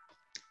go.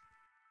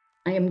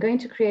 I am going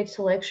to create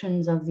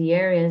selections of the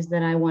areas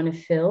that I want to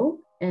fill,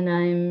 and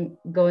I'm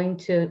going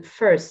to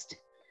first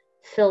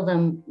fill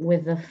them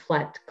with a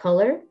flat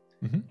color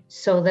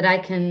so that I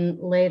can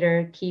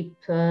later keep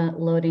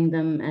loading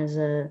them as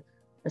a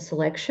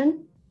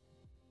selection.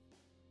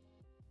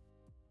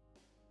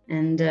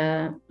 And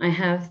I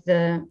have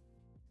the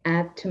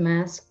add to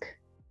mask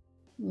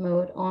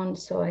mode on,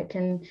 so I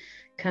can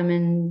come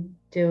and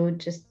do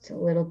just a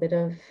little bit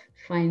of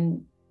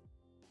fine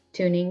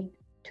tuning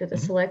to the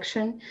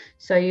selection.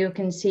 So you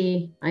can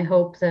see, I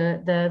hope,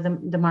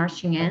 the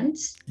marching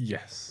ants.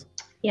 Yes.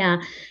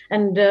 Yeah,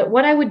 and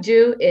what I would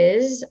do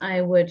is I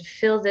would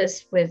fill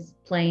this with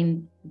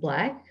plain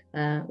black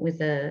with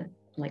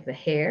the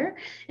hair,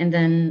 and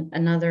then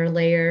another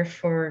layer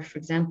for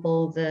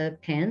example, the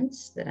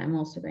pants that I'm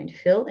also going to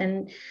fill.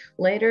 And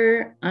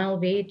later I'll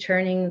be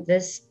turning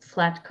this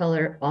flat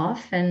color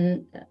off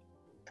and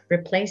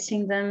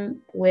replacing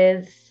them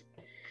with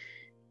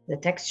the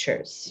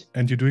textures.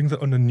 And you're doing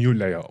that on a new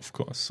layer, of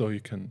course, so you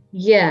can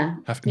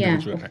have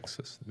individual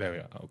access. There we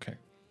are. Okay.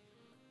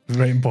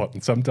 Very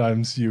important.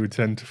 Sometimes you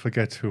tend to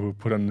forget to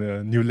put on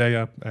a new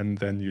layer, and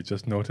then you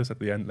just notice at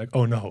the end, like,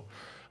 oh no,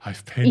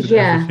 I've painted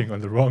everything on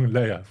the wrong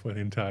layer for the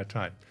entire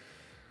time.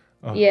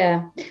 Oh.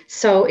 Yeah.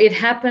 So it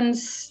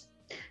happens.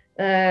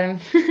 I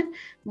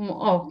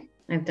lost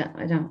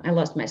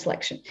my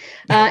selection.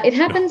 It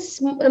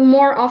happens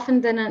more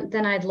often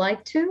than I'd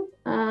like to.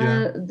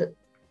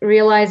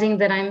 Realizing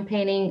that I'm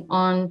painting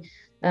on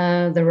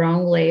the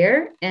wrong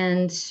layer,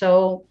 and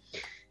so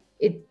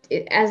it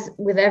as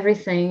with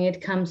everything,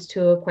 it comes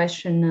to a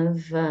question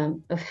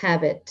of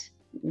habit.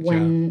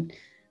 When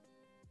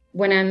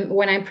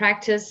I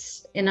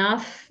practice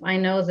enough, I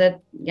know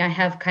that I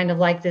have kind of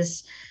like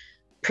this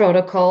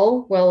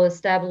protocol well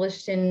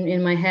established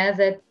in my head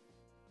that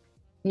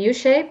new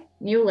shape,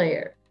 new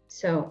layer.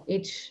 So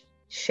each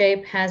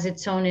shape has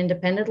its own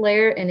independent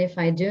layer, and if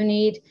I do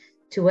need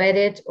to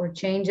edit or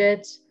change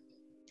it,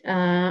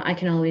 I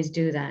can always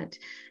do that.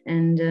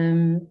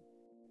 And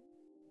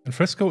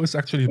fresco is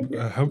actually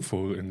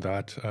helpful in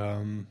that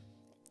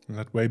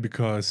way,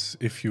 because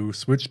if you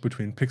switch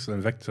between pixel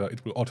and vector,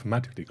 it will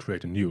automatically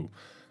create a new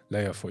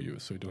layer for you,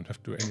 so you don't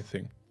have to do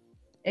anything.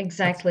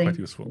 Exactly. That's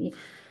quite useful.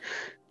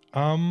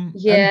 And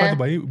by the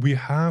way, we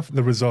have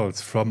the results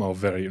from our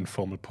very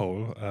informal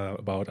poll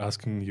about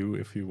asking you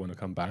if you want to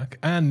come back.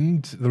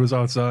 And the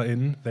results are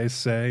in. They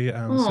say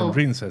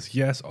Sandrine says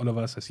yes,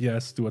 Oliver says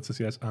yes, Stuart says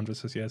yes, Andrew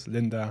says yes,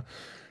 Linda,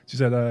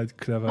 Gisela,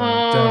 Clever,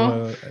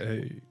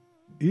 Daryl,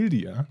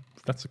 Ildia,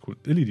 that's a cool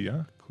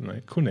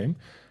name.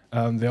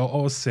 They're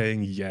all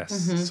saying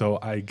yes. So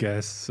I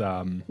guess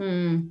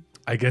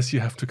you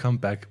have to come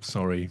back.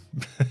 Sorry.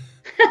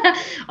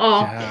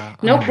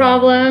 No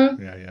problem.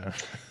 Yeah.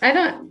 I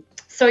don't.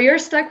 So you're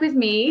stuck with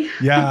me.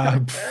 Yeah,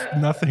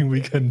 nothing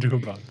we can do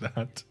about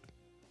that.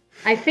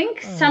 I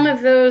think some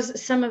of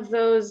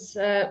those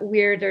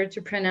weirder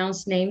to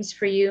pronounce names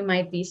for you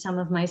might be some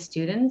of my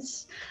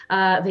students.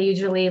 They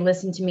usually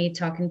listen to me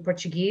talk in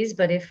Portuguese,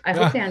 but if I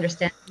hope they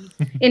understand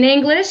in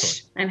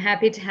English, I'm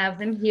happy to have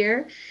them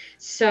here.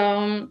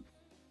 So,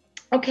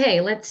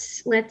 okay,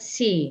 let's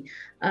see.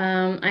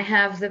 I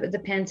have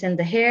the pants and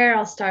the hair.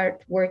 I'll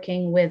start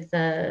working with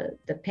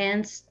the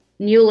pants.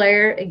 New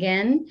layer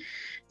again.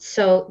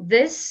 So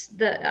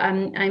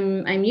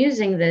I'm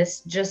using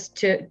this just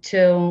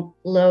to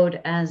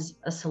load as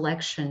a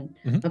selection.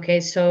 Okay,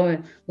 so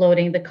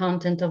loading the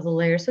content of the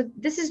layer. So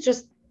this is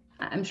just,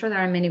 I'm sure there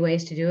are many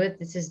ways to do it.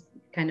 This is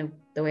kind of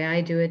the way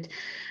I do it.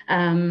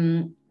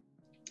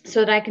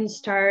 So that I can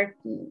start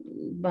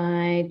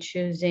by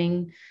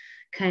choosing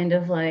kind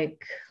of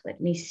like,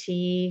 let me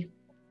see,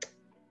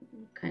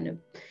 kind of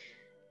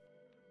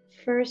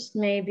first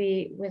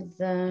maybe with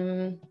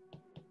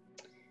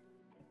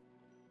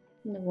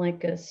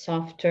like a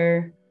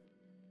softer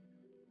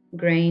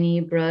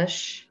grainy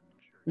brush,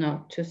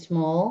 not too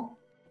small.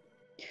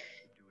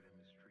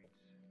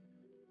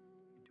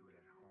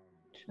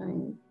 try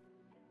and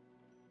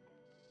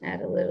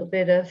add a little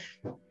bit of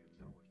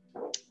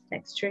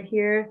texture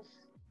here,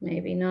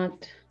 maybe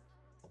not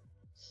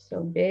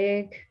so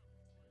big,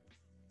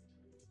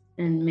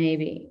 and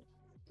maybe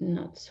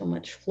not so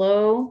much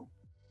flow.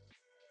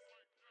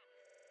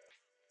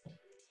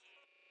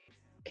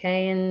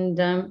 Okay, and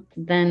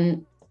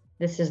then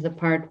this is the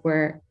part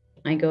where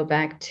I go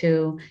back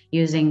to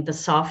using the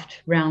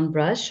soft round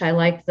brush. I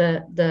like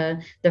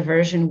the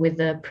version with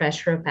the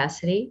pressure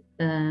opacity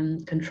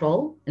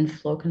control and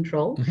flow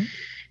control. Mm-hmm.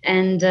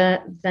 And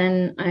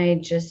then I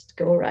just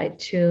go right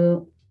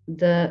to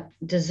the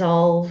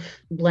dissolve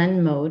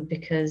blend mode,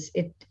 because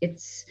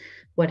it's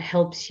what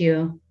helps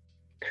you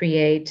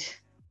create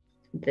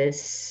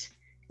this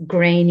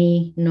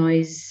grainy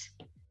noise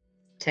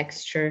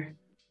texture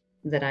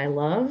that I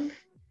love.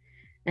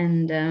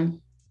 And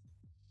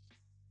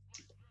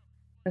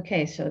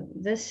okay, so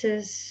this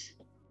is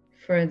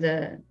for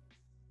the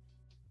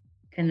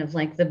kind of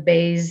like the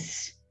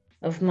base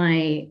of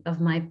my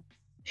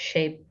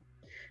shape.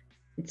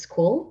 It's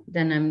cool.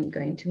 Then I'm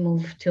going to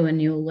move to a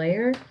new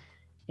layer,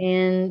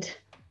 and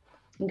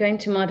I'm going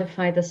to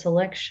modify the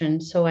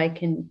selection so I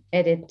can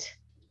edit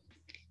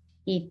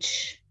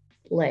each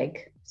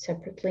leg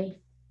separately.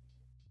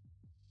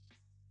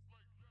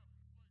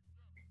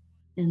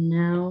 And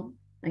now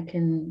I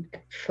can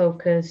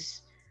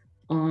focus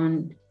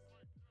on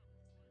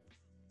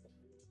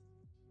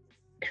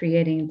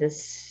creating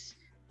this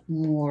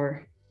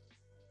more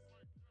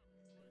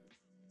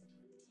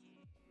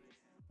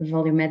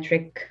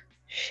volumetric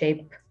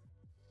shape.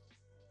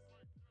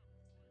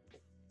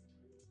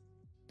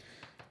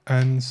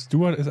 And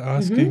Stuart is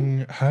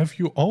asking, have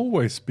you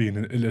always been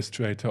an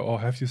illustrator, or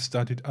have you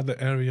studied other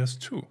areas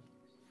too?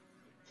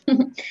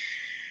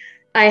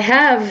 I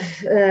have.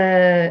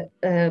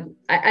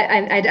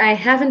 I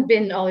haven't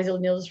been always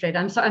an illustrator.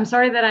 I'm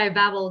sorry that I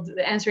babbled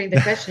answering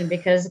the question,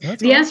 because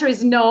the answer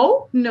is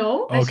no.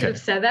 Okay. I should have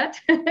said that.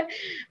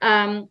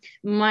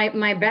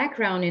 My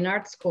background in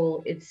art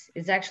school,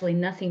 it's actually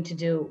nothing to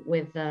do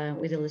with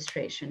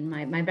illustration.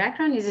 My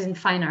background is in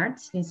fine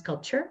arts, in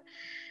sculpture,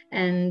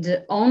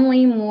 and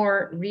only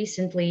more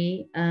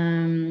recently,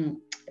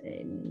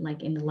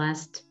 like in the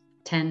last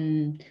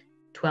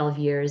 10-12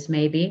 years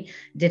maybe,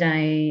 did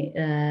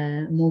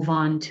I move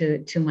on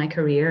to my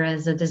career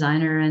as a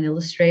designer and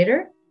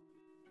illustrator.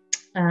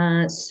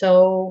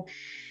 So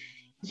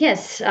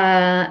yes,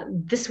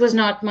 this was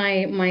not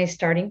my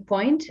starting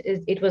point.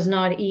 It was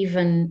not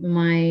even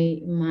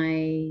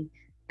my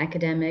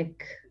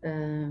academic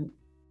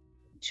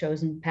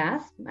chosen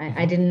path.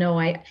 I didn't know.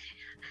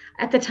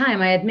 At the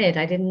time, I admit,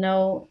 I didn't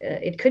know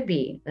it could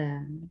be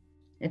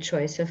a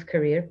choice of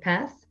career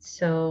path.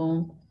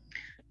 So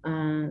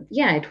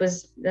yeah, it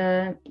was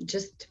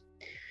just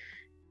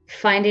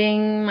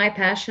finding my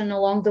passion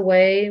along the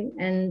way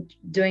and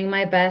doing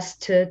my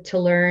best to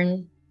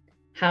learn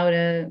how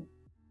to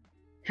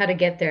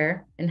get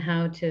there and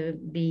how to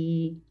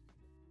be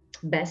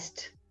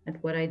best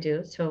at what I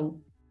do. So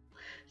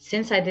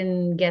since I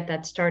didn't get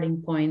that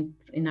starting point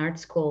in art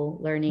school,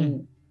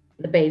 learning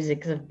the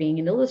basics of being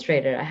an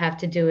illustrator, I have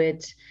to do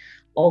it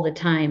all the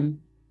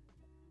time.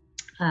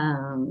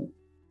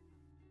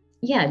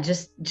 Yeah,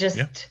 just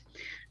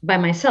by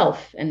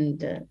myself,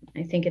 and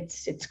I think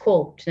it's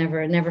cool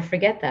to never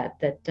forget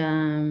that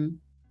I'm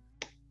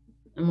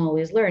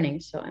always learning.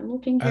 So I'm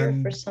looking here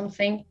for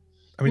something.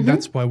 I mean,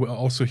 that's why we're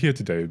also here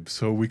today,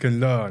 so we can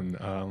learn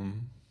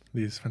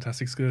these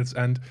fantastic skills.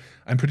 And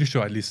I'm pretty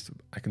sure, at least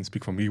I can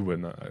speak for me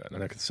and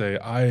I can say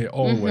I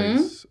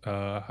always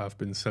have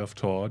been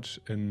self-taught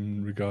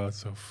in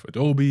regards of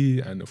Adobe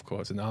and of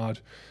course in art.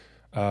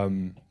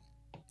 And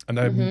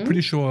I'm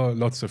pretty sure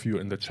lots of you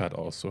in the chat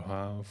also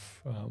have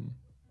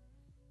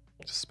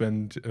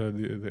spent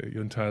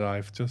your entire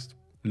life just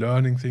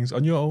learning things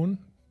on your own,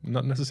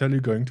 not necessarily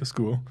going to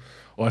school,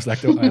 or as I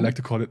like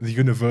to call it, the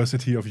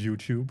University of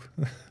YouTube.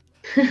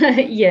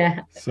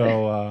 Yeah.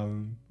 So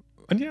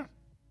and yeah,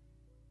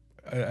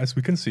 as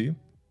we can see,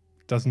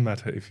 doesn't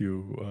matter if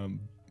you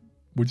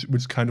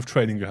which kind of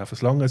training you have,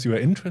 as long as you are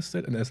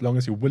interested and as long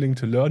as you're willing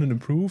to learn and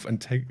improve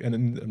and take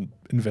and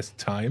invest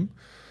time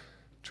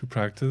to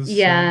practice.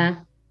 Yeah,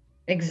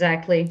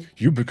 exactly.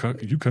 You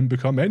can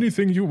become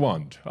anything you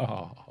want.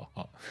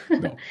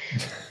 No.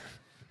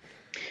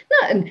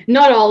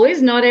 Not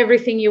always, not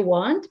everything you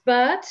want,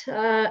 but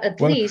at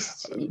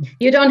least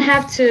you don't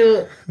have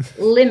to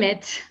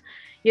limit.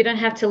 You don't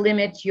have to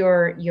limit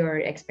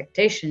your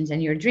expectations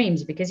and your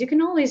dreams, because you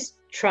can always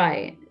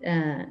try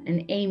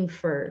and aim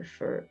for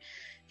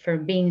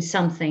being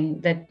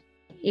something that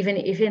even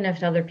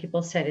if other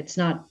people said it's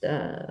not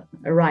a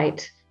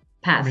right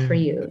path for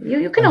you.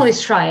 You can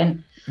always try.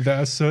 And there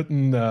are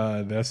certain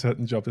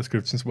job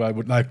descriptions where I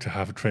would like to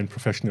have a trained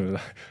professional.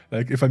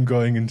 Like if I'm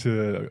going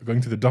to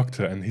the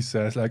doctor and he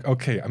says like,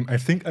 okay, I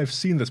think I've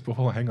seen this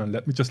before. Hang on,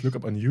 let me just look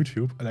up on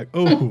YouTube. I'm like,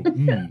 oh,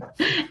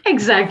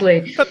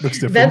 exactly. That looks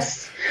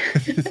different.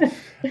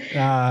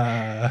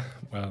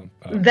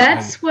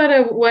 That's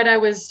what I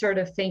was sort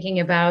of thinking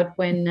about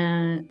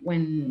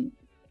when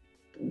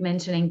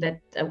mentioning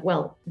that,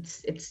 well,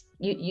 it's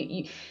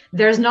you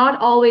there's not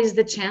always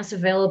the chance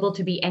available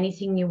to be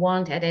anything you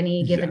want at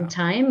any given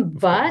time,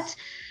 but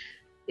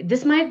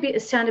this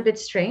might sound a bit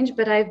strange,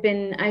 but I've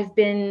been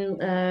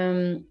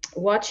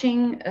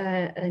watching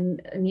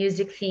a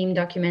music themed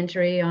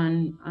documentary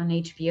on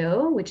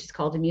HBO, which is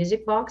called The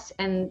Music Box.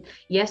 And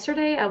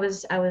yesterday I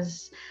was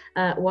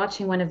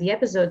watching one of the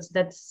episodes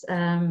that's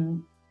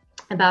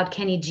about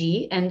Kenny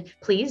G. And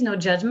please, no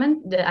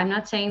judgment. I'm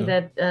not saying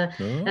that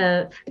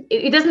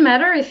it doesn't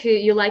matter if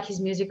you like his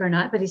music or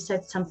not, but he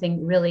said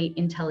something really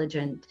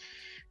intelligent,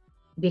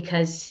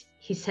 because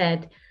he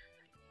said,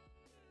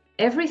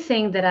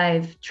 everything that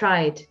I've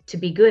tried to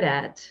be good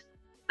at,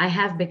 I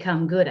have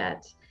become good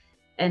at.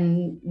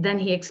 And then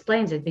he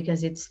explains it,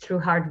 because it's through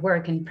hard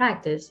work and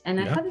practice. And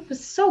I thought it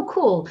was so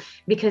cool,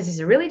 because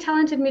he's a really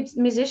talented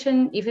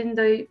musician, even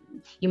though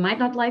you might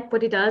not like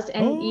what he does.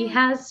 And he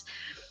has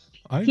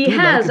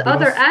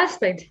other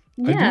aspects.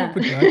 I do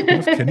like a bit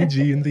of Kenny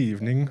G in the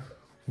evening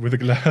with a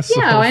glass.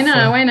 Yeah,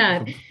 why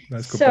not?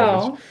 Nice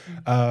so.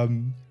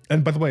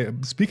 And by the way,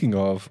 speaking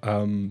of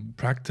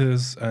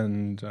practice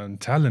and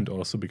talent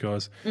also,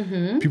 because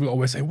people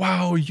always say,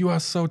 wow, you are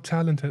so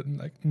talented. And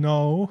like,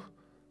 no,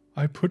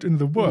 I put in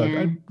the work.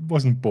 I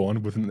wasn't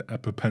born with an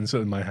Apple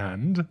Pencil in my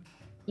hand.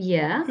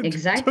 Yeah,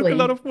 exactly. It took a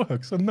lot of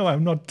work. So no,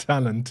 I'm not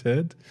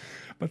talented.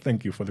 But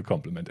thank you for the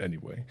compliment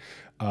anyway.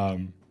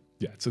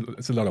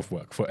 It's a lot of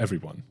work for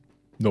everyone.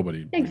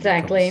 Nobody.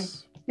 Exactly.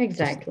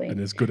 And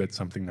is good at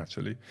something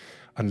naturally.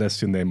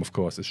 Unless your name, of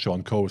course, is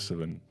Sean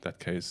Costa. In that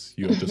case,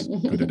 you're just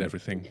good at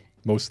everything.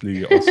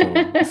 Mostly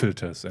also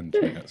filters and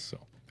layers. So,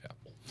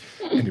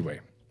 yeah. Anyway,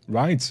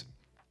 right.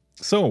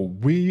 So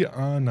we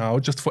are now,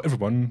 just for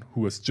everyone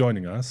who is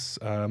joining us,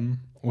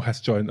 who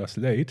has joined us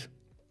late,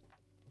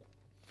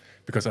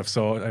 because I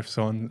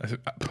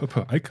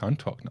can't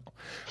talk now.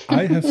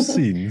 I have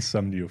seen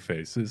some new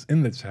faces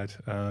in the chat.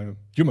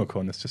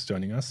 Humorcon is just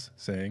joining us,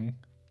 saying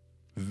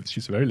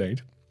she's very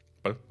late,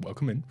 but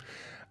welcome in.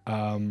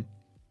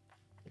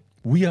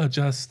 We are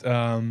just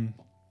in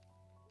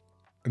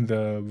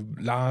the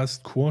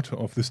last quarter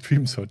of the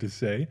stream, so to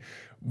say,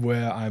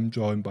 where I'm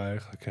joined by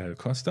Raquel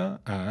Costa,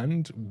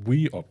 and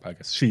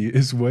she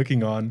is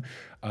working on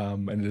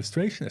an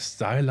illustration, a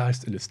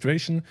stylized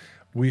illustration.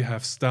 We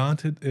have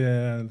started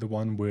the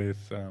one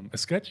with a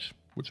sketch,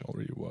 which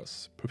already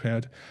was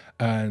prepared,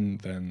 and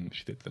then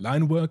she did the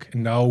line work,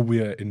 and now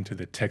we're into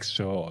the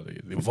texture or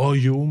the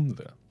volume,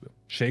 the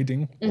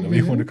shading, whatever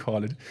you want to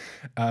call it.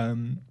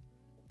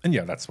 And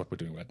yeah, that's what we're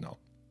doing right now.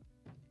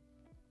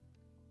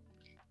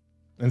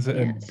 And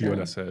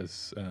Biola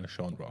says,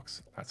 Sean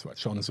rocks. That's right.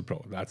 Sean is a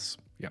pro.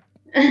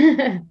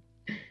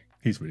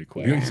 He's really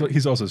cool. Yeah.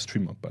 He's also a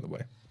streamer, by the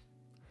way.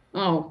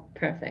 Oh,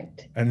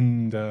 perfect.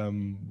 And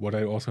what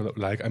I also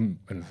like, and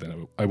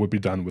then I would be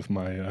done with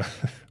my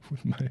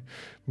with my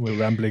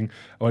rambling.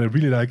 What I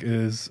really like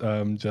is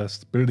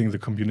just building the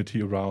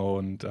community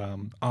around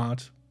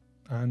art,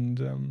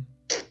 and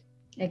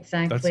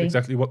exactly. That's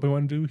exactly what we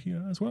want to do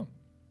here as well.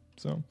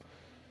 So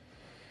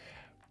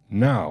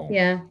now,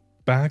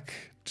 back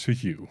to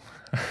you.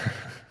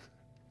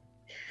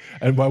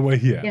 And while we're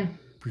here,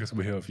 because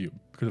we're here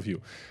because of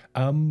you,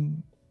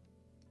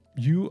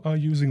 you are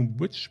using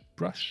which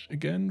brush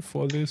again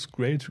for this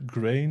great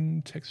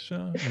grain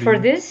texture? For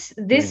this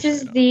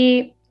is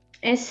the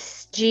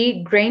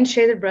SG grain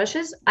shader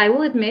brushes. I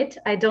will admit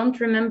I don't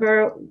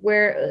remember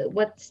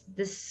what's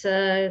this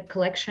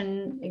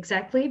collection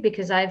exactly,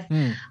 because I've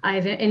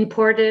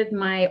imported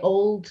my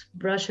old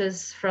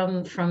brushes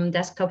from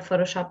desktop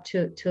Photoshop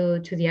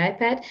to the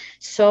iPad,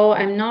 so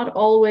I'm not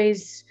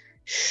always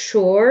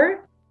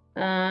sure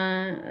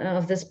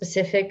of the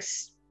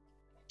specifics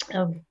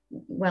of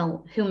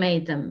who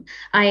made them.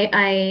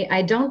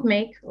 I don't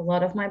make a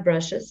lot of my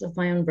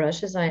own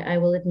brushes. I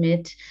will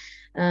admit.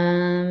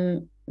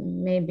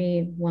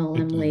 Maybe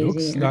I'm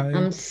lazy. Like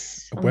I'm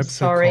website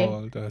sorry.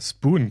 Called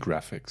Spoon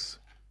Graphics.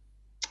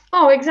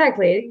 Oh,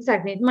 exactly.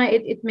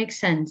 It makes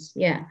sense.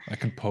 Yeah. I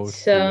can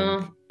post the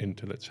link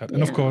into the chat,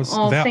 and of course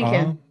there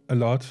are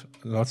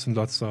lots and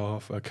lots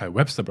of Kai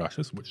Webster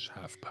brushes which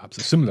have perhaps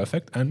a similar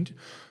effect. And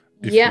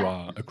if you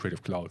are a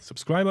Creative Cloud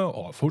subscriber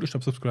or a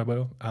Photoshop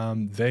subscriber,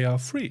 they are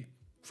free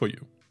for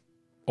you.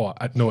 Or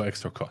at no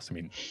extra cost. I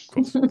mean,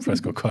 of course,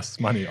 Fresco costs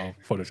money, or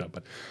Photoshop,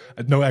 but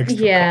at no extra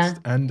cost.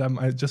 And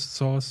I just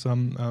saw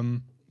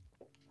some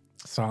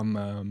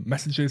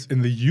messages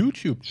in the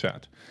YouTube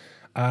chat.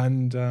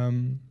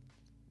 And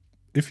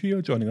if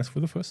you're joining us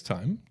for the first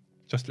time,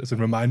 just as a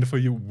reminder for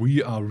you,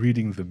 we are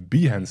reading the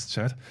Behance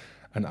chat,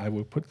 and I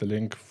will put the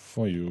link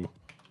for you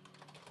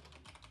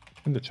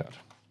in the chat.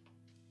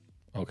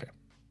 Okay.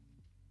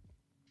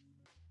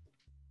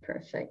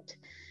 Perfect.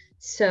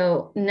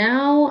 So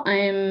now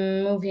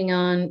I'm moving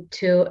on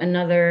to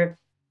another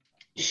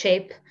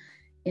shape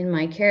in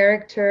my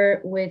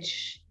character,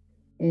 which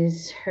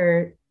is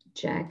her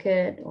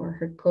jacket or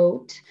her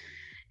coat.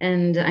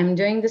 And I'm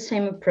doing the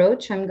same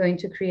approach. I'm going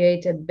to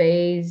create a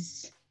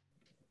base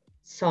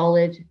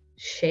solid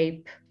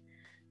shape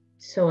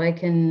so I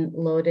can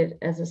load it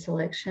as a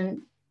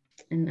selection.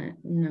 and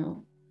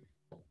no,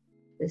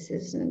 this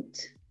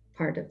isn't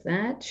part of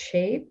that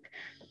shape.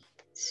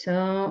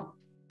 So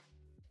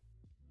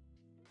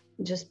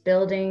just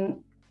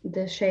building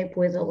the shape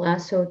with a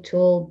lasso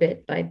tool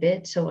bit by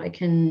bit so I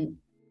can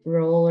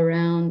roll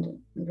around,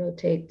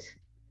 rotate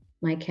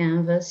my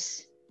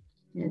canvas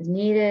as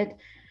needed.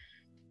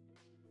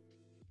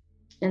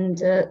 And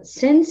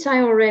since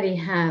I already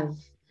have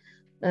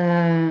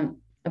a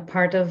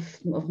part of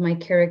my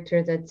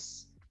character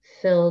that's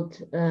filled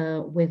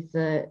with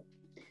the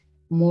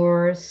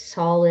more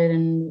solid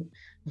and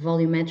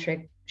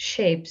volumetric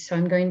shapes, so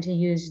I'm going to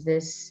use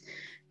this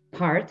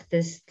part,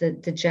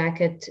 the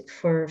jacket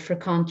for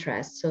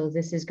contrast. So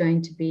this is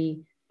going to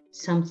be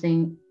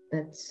something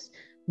that's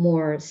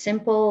more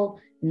simple,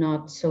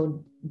 not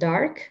so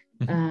dark,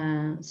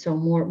 so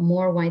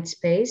more white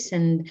space,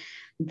 and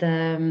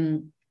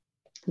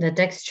the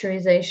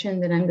texturization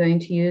that I'm going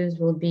to use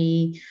will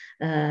be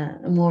a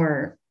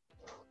more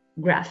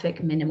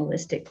graphic,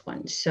 minimalistic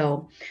one.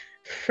 So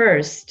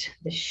first,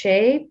 the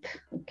shape.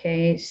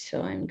 Okay,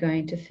 so I'm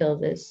going to fill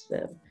this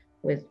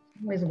with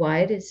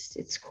white.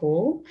 It's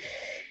cool.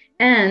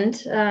 And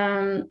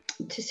to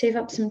save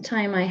up some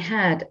time, I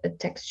had a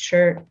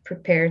texture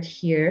prepared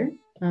here.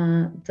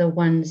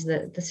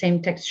 The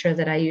same texture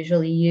that I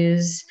usually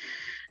use.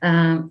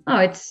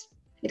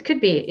 It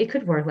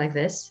could work like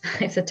this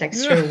if the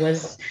texture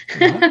was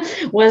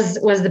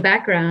was the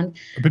background.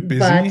 A bit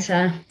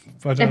busy,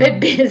 but a bit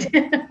busy.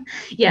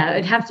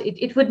 Yeah,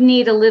 it would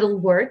need a little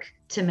work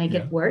to make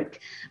it work.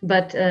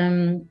 But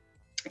don't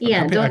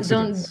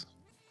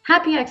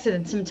happy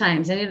accidents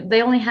sometimes, and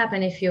they only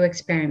happen if you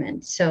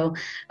experiment. So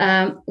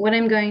what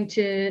I'm going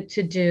to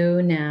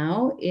do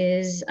now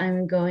is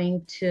I'm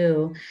going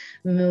to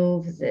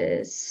move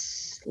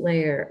this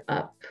layer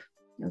up.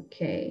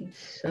 Okay,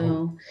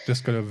 so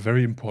just got a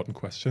very important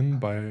question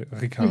by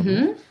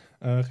Ricardo.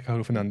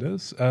 Ricardo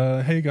Fernandez.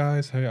 Hey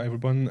guys, hey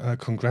everyone.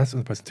 Congrats on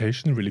the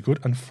presentation, really good.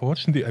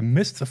 Unfortunately, I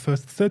missed the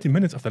first 30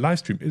 minutes of the live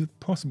stream. Is it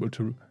possible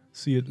to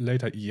see it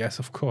later? Yes,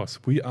 of course.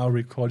 We are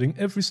recording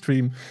every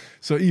stream,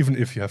 so even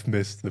if you have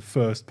missed the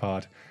first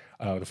part,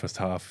 the first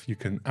half, you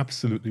can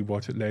absolutely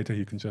watch it later.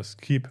 You can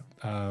just keep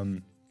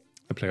the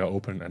player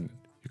open and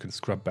you can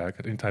scrub back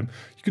at any time.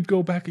 You could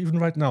go back even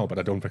right now, but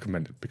I don't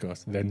recommend it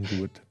because then you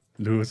would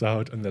lose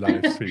out on the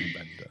live stream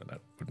and that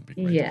wouldn't be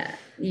great. Yeah,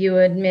 you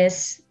would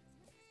miss.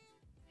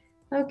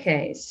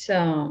 Okay,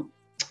 so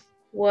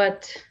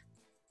what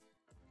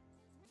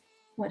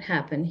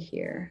happened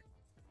here?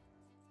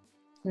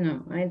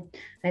 No,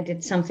 I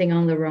did something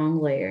on the wrong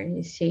layer,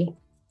 you see.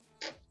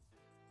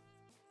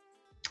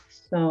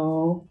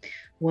 So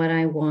what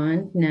I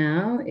want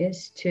now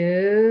is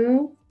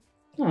to,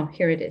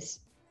 here it is.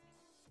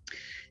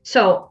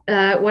 So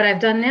what I've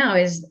done now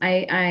is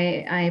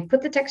I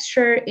put the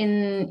texture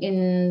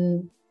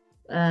in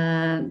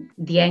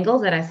the angle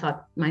that I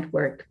thought might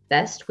work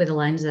best with the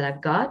lines that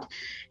I've got.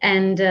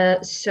 And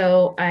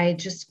so I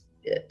just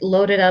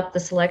loaded up the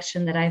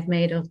selection that I've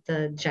made of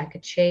the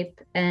jacket shape.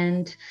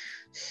 And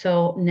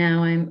so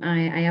now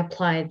I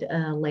applied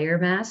a layer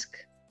mask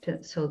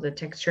so the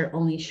texture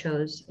only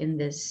shows in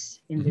this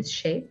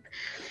shape.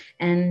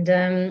 And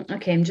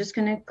okay, I'm just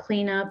gonna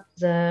clean up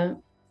the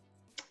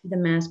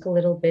mask a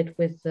little bit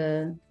with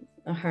a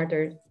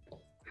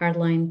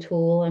hardline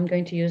tool. I'm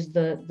going to use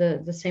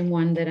the same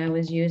one that I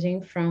was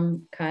using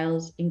from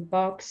Kyle's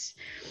Inkbox,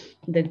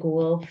 the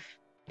Guelph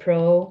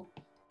Pro.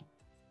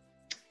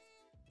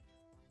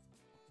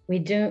 We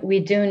do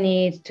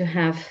need to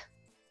have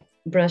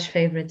brush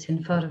favorites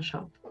in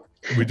Photoshop.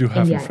 We do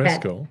have in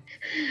Fresco.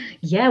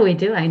 Yeah, we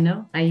do. I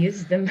know. I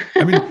use them.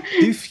 I mean,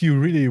 if you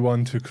really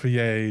want to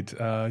create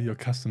your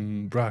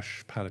custom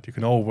brush palette, you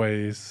can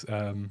always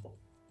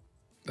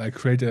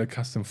create a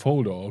custom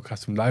folder or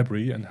custom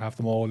library and have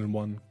them all in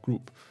one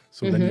group.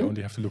 So then you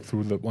only have to look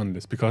through the one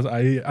list. Because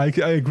I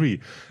agree,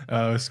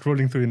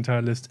 scrolling through the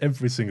entire list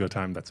every single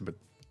time, that's a bit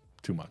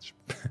too much.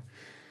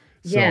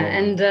 Yeah,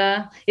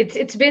 and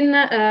it's been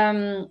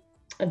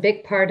a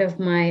big part of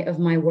my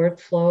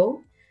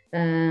workflow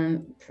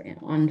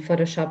on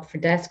Photoshop for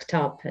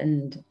desktop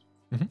and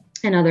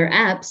other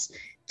apps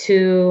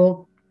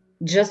to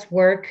just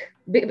work.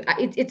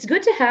 It's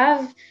good to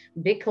have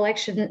big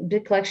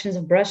collections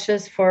of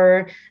brushes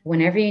for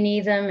whenever you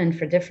need them and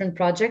for different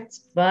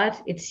projects,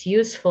 but it's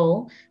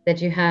useful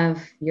that you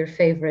have your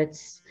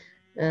favorites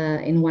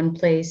in one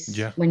place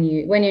when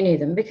you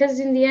need them, because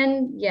in the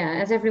end,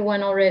 as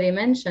everyone already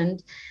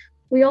mentioned,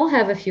 we all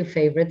have a few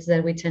favorites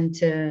that we tend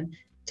to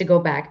go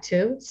back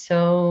to,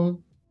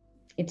 so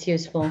it's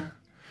useful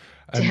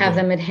to have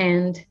them at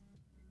hand.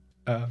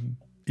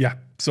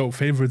 So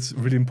favorites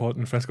really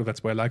important in Fresco.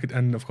 That's why I like it.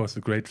 And of course,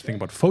 the great thing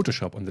about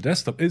Photoshop on the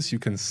desktop is you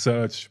can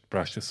search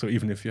brushes. So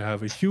even if you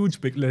have a huge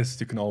big list,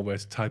 you can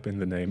always type in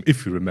the name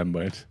if you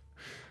remember it.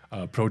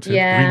 Pro tip: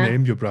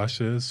 rename your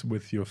brushes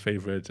with your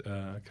favorite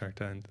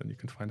character, and then you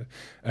can find it.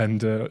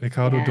 And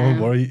Ricardo, don't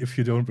worry if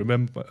you don't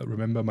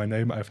remember my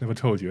name. I've never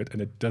told you it,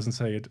 and it doesn't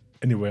say it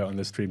anywhere on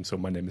the stream. So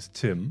my name is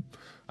Tim.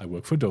 I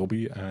work for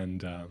Adobe,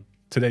 and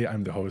today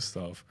I'm the host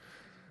of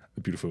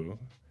the beautiful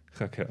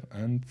Raquel,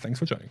 and thanks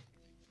for joining.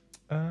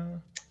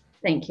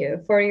 Thank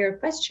you for your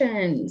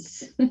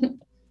questions.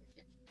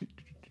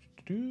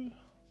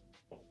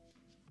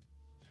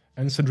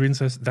 And Sandrine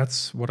says,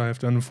 that's what I've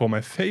done for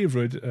my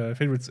favorites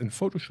in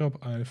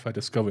Photoshop. If I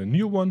discover a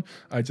new one,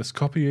 I just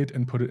copy it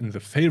and put it in the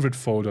favorite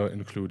folder,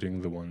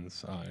 including the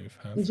ones I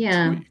have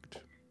tweaked.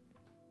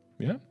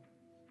 Yeah?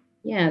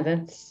 Yeah,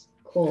 that's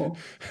cool.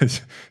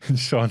 And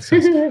Sean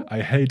says,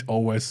 I hate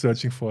always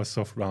searching for a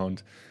soft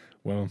round.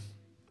 Well,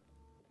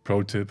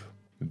 pro tip,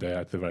 they're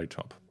at the very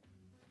top.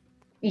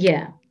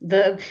 Yeah,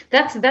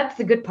 that's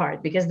the good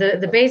part, because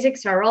the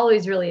basics are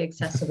always really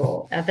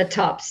accessible at the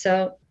top,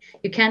 so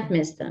you can't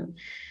miss them.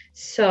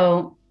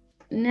 So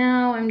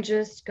now I'm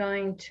just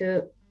going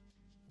to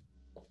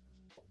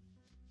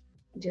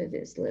do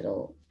this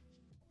little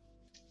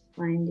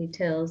fine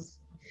details,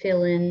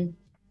 fill in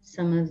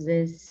some of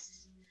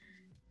this.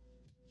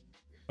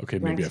 Okay,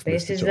 maybe I've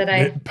missed a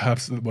joke.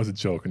 Perhaps it was a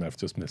joke and I've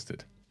just missed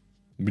it.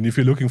 I mean, if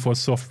you're looking for a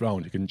soft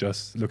round, you can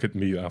just look at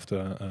me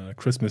after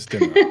Christmas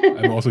dinner.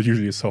 I'm also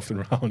usually soft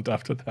and round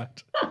after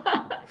that.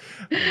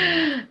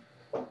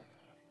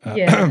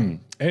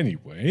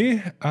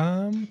 Anyway.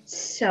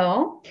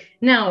 So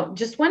now,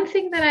 just one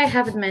thing that I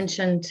haven't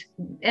mentioned,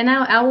 and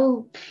I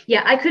will,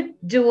 I could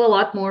do a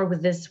lot more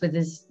with this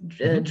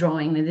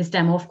drawing, with this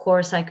demo. Of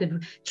course, I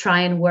could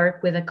try and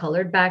work with a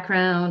colored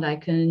background. I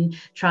can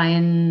try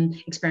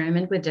and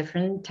experiment with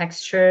different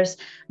textures.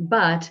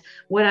 But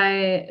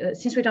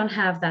since we don't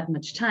have that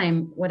much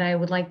time, what I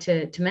would like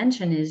to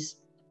mention is,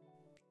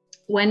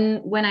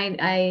 when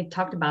I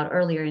talked about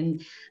earlier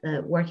in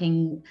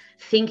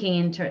thinking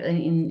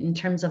in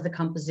terms of the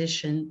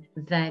composition,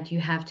 that you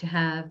have to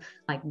have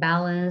like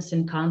balance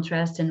and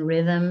contrast and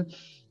rhythm.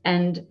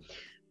 And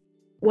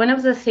one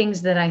of the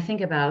things that I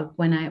think about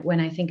when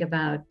I think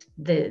about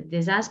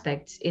these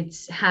aspects,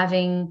 it's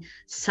having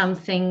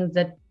something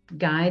that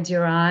guides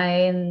your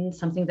eye and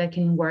something that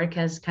can work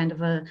as kind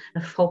of a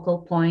focal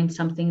point,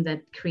 something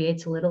that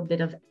creates a little bit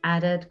of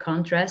added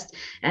contrast.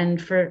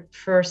 And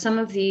for some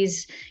of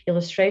these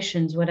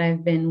illustrations, what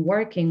I've been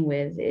working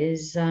with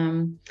is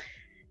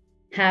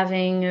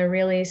having a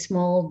really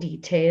small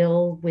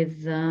detail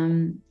with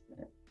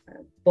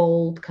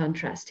bold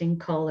contrasting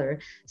color,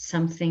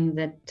 something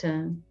that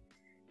the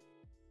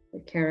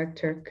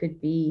character could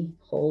be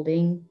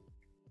holding.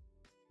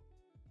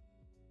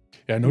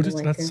 Yeah, I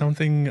noticed that's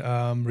something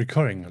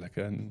recurring, like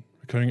a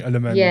recurring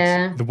element.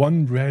 Yeah. The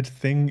one red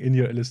thing in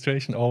your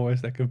illustration,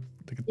 always like a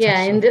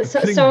and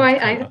so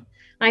I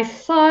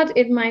thought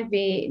it might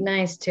be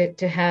nice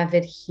to have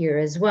it here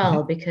as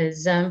well,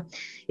 because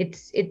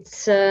it's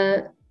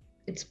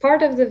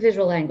part of the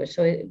visual language.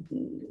 So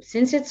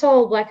since it's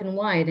all black and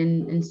white,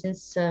 and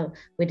since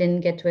we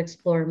didn't get to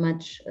explore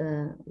much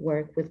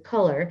work with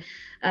color,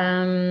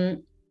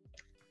 it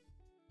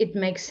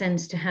makes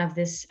sense to have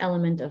this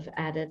element of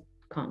added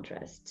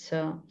contrast.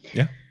 So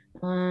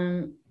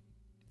and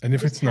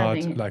if it's not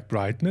like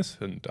brightness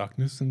and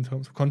darkness in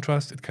terms of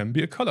contrast, it can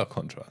be a color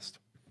contrast.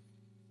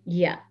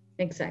 Yeah,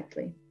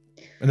 exactly.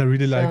 And I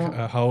really like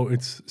how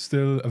it's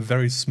still a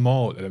very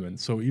small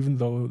element. So even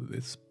though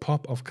this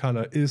pop of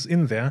color is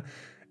in there,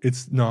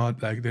 it's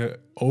not like the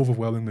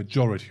overwhelming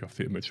majority of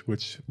the image,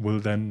 which will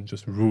then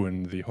just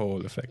ruin the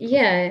whole effect.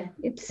 Yeah,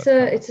 it's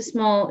a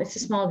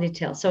small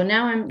detail. So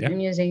now I'm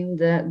using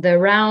the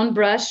round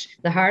brush,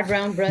 the hard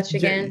round brush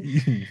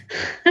again,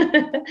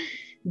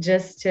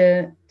 just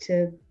to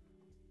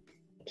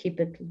keep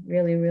it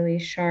really, really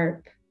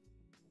sharp.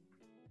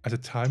 As a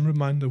time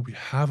reminder, we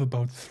have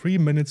about 3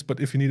 minutes,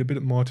 but if you need a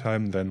bit more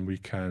time, then we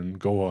can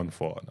go on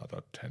for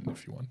another 10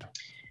 if you want.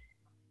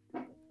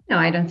 No,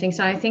 I don't think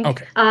so. I think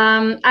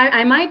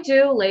I might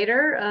do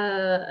later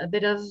a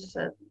bit of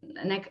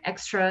an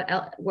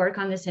extra work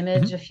on this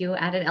image, a few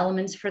added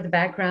elements for the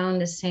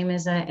background, the same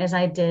as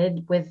I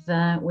did with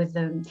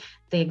the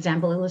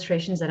example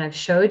illustrations that I've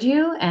showed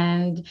you,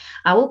 and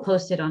I will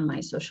post it on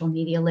my social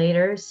media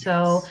later.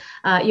 So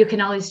you can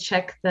always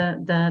check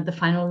the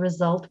final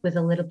result with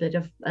a little bit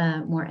of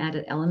more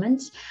added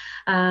elements.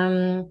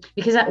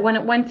 Because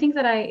one thing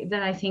that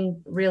I think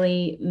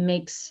really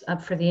makes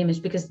up for the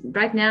image, because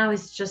right now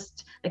it's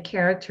just a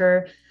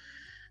character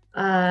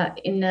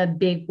in a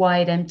big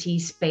wide empty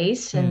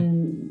space,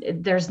 and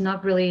there's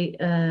not really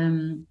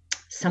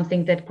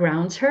something that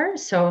grounds her.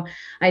 So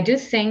I do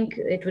think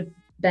it would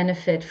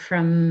benefit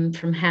from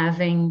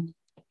having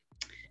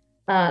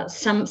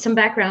some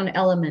background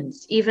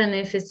elements, even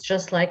if it's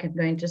just like I'm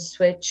going to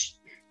switch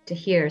to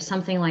here,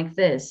 something like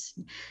this,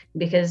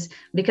 because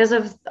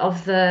of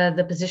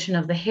the position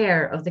of the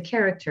hair of the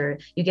character,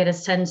 you get a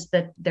sense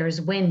that there's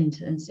wind,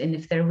 and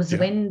if there was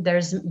wind,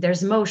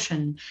 there's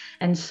motion.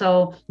 And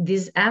so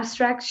these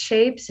abstract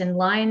shapes and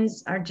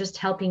lines are just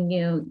helping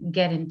you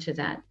get into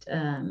that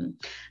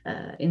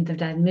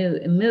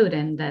mood,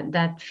 and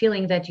that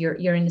feeling that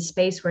you're in a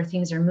space where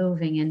things are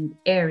moving and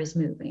air is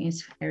moving,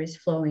 air is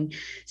flowing.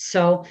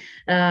 So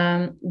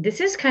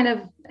this is kind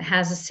of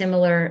has a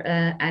similar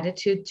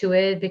attitude to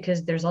it.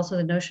 because there's also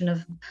the notion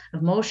of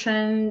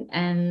motion.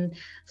 And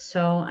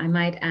so I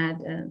might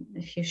add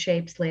a few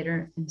shapes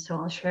later. And so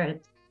I'll share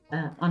it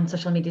on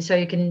social media so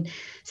you can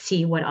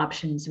see what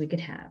options we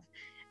could have.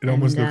 It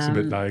almost looks a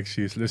bit like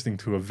she's listening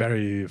to a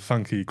very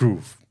funky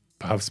groove,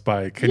 perhaps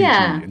by Kenny G,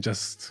 and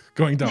just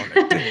going down.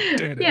 Like,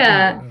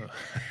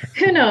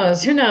 Who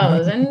knows?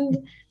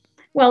 And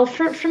well,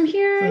 from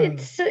here,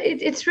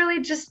 it's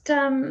really just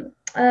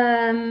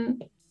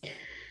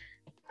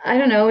I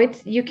don't know.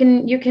 You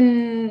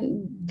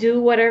can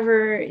do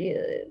whatever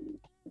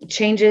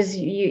changes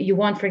you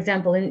want. For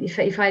example,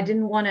 if I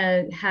didn't want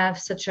to have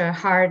such a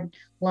hard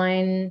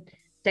line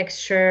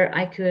texture,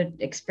 I could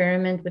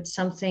experiment with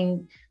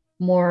something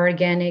more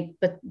organic,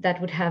 but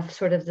that would have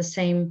sort of the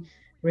same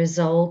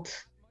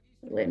result.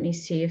 Let me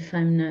see if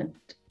I'm not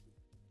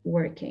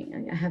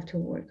working. I have to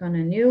work on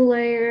a new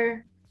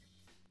layer.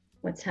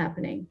 What's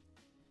happening?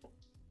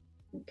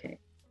 Okay.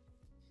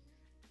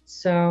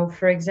 So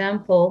for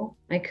example,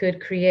 I could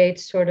create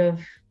sort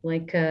of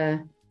like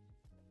a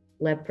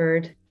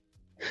leopard.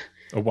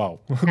 Oh,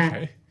 wow.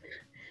 Okay.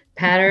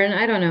 Pattern.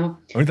 I don't know.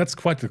 I mean, that's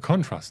quite the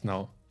contrast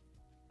now.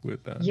 With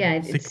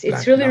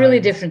it's really, really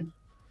different.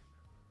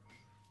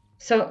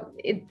 So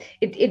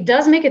it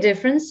does make a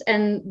difference,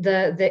 and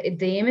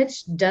the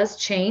image does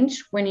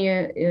change when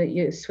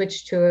you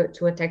switch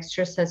to a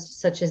texture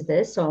such as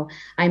this. So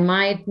I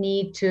might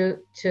need to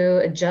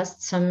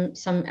adjust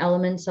some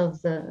elements of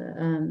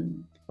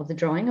the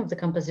drawing, of the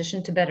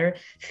composition, to better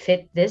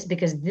fit this,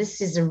 because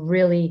this is a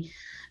really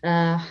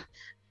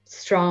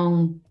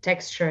strong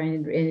texture,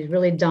 and it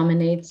really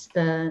dominates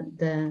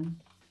the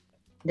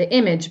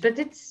image. But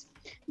it's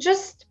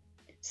just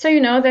so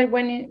you know that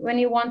when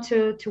you want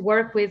to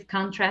work with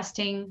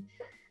contrasting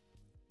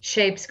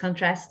shapes,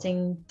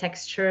 contrasting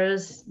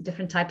textures,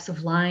 different types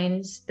of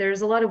lines,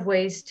 there's a lot of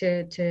ways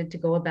to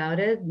go about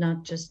it,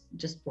 not just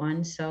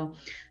one. So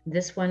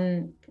this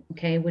one,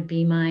 okay, would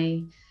be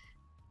my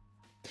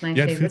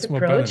favorite it feels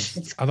more approach.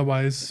 Balanced.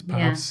 Otherwise,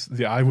 perhaps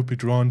the eye would be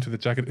drawn to the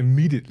jacket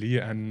immediately,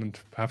 and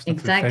perhaps not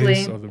the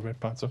face or the red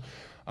part. So,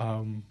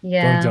 well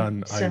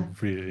done. I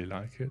really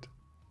like it.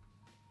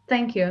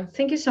 Thank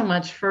you so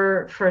much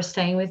for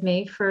staying with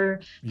me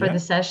for the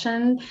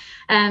session,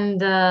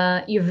 and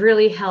you've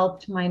really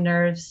helped my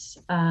nerves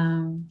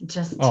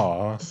just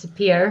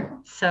disappear.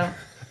 So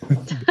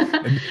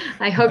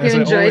I hope you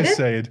enjoyed it.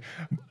 Say it,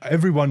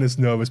 everyone is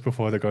nervous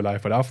before they go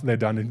live, but after they're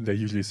done, they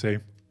usually say,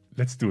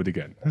 let's do it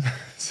again.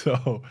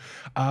 So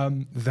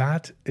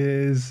that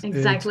is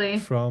it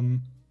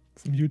from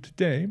you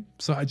today.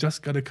 So I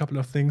just got a couple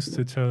of things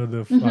to tell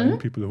the fine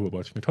people who are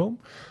watching at home,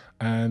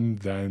 and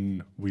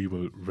then we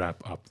will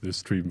wrap up the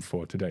stream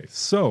for today.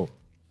 So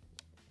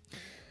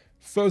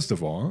first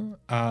of all,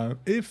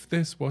 if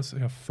this was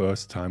your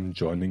first time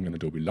joining an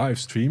Adobe live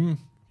stream,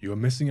 you're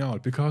missing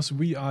out, because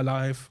we are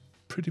live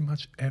pretty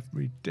much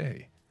every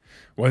day.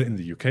 Well, in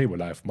the UK, we're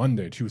live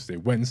Monday, Tuesday,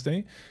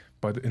 Wednesday.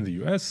 But in the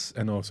US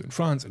and also in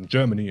France and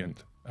Germany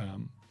and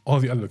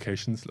all the other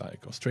locations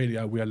like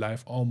Australia, we are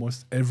live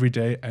almost every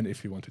day. And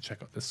if you want to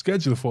check out the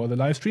schedule for the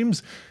live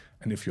streams,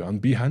 and if you're on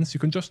Behance, you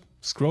can just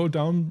scroll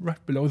down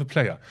right below the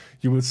player.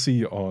 You will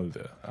see all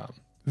the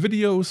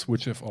videos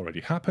which have already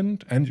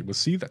happened, and you will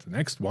see that the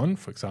next one,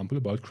 for example,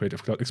 about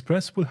Creative Cloud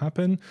Express, will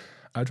happen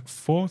at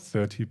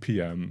 4:30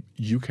 p.m.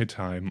 UK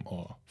time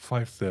or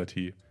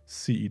 5:30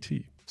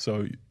 CET.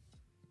 So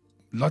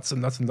lots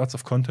and lots and lots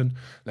of content,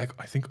 like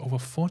I think over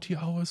 40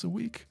 hours a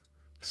week.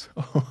 So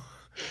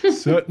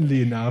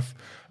certainly enough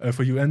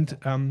for you. And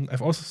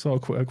I've also saw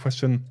a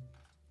question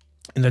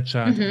in the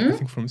chat, I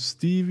think from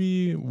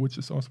Stevie, which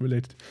is also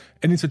related.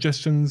 Any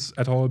suggestions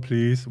at all,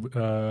 please,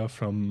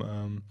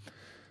 from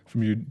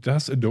you?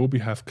 Does Adobe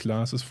have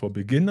classes for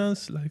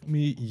beginners like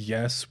me?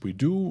 Yes, we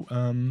do.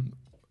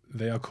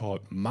 They are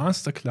called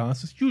master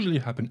classes, usually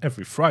happen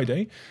every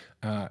Friday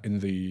in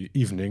the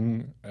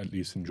evening, at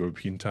least in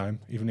European time,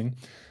 evening.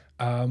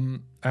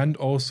 And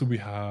also we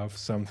have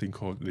something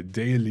called the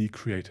Daily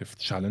Creative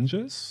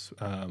Challenges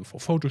for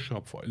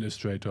Photoshop, for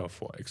Illustrator,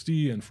 for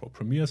XD, and for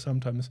Premiere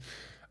sometimes,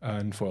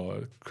 and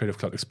for Creative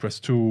Cloud Express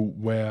too,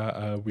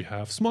 where we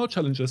have small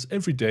challenges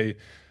every day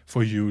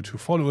for you to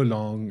follow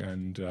along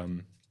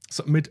and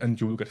submit, and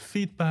you will get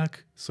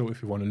feedback. So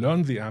if you want to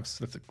learn the apps,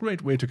 that's a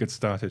great way to get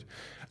started.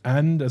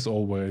 And as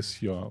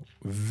always, you're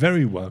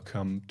very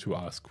welcome to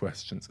ask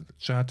questions in the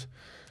chat.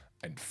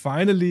 And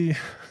finally,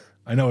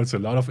 I know it's a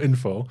lot of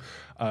info,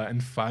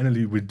 and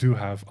finally we do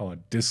have our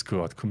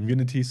Discord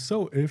community.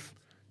 So if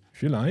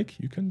you like,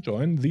 you can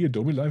join the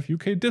Adobe Live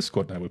UK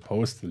Discord. I will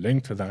post the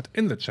link to that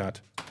in the chat.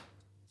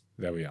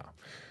 There we are.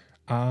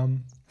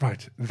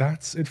 Right,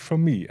 that's it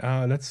from me.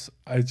 I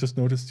just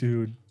noticed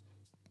you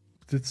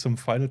did some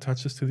final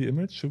touches to the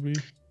image. Should we?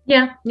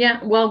 Yeah.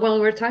 Well, while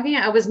we're talking,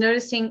 I was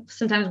noticing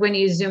sometimes when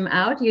you zoom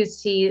out, you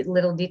see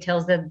little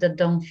details that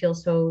don't feel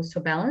so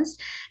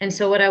balanced. And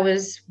so what I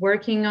was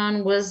working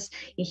on was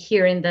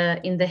here in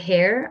the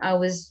hair, I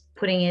was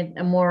putting it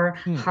a more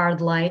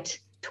hard light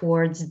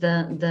towards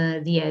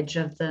the edge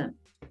of the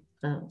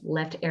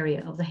left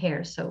area of the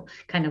hair. So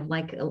kind of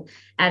like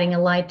adding a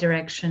light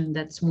direction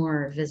that's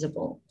more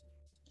visible.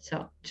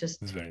 So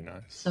just very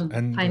nice. Some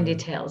fine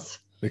details.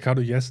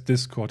 Ricardo, yes,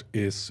 Discord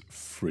is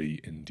free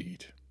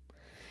indeed.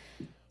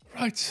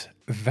 Right,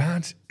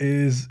 that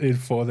is it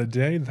for the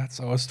day.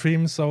 That's our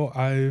stream. So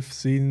I've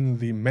seen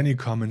the many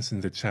comments in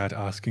the chat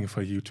asking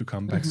for you to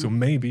come back. So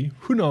maybe,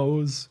 who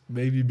knows,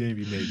 maybe,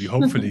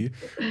 hopefully,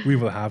 we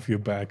will have you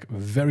back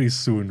very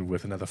soon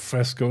with another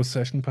fresco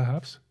session,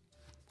 perhaps.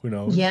 Who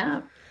knows?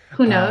 Yeah,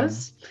 who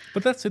knows?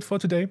 But that's it for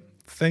today.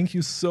 Thank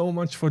you so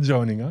much for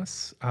joining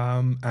us.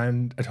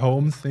 And at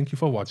home, thank you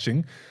for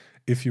watching.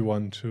 If you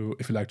like to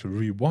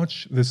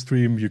rewatch the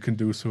stream, you can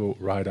do so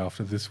right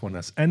after this one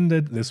has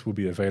ended. This will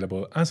be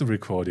available as a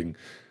recording,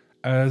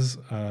 as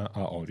are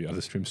all the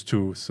other streams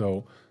too.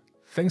 So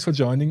thanks for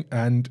joining,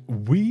 and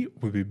we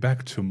will be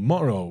back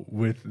tomorrow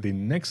with the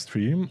next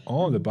stream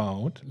all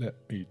about, let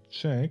me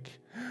check.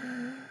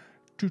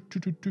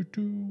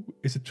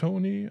 Is it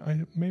Tony?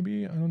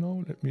 Maybe, I don't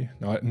know.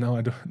 Now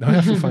I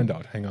have to find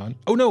out. Hang on.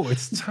 Oh no,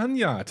 it's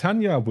Tanya.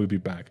 Tanya will be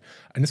back,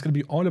 and it's going to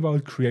be all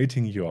about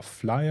creating your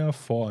flyer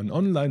for an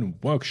online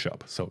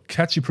workshop. So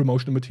catchy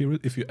promotional material.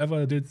 If you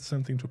ever did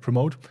something to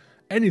promote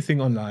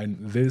anything online,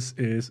 this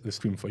is the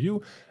stream for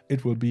you.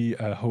 It will be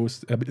a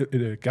host.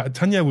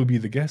 Tanya will be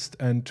the guest,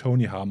 and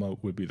Tony Harmer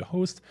will be the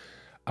host.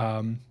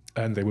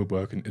 And they will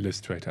work in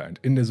Illustrator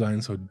and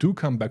InDesign. So do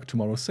come back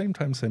tomorrow, same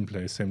time, same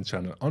place, same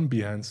channel on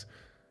Behance.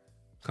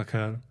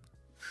 Raquel,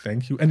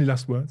 thank you. Any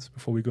last words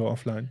before we go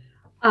offline?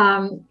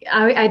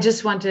 I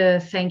just want to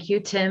thank you,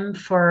 Tim,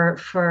 for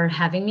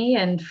having me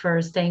and for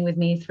staying with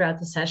me throughout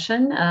the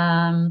session.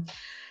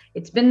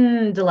 It's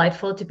been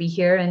delightful to be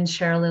here and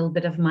share a little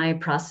bit of my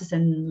process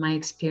and my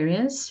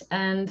experience.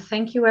 And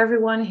thank you,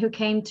 everyone who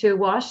came to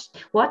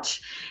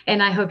watch.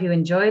 And I hope you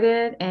enjoyed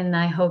it. And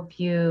I hope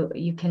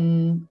you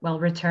can, well,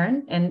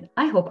 return. And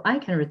I hope I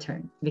can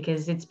return,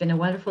 because it's been a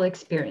wonderful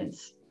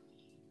experience.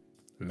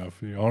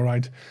 Lovely. All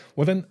right.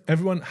 Well, then,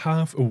 everyone,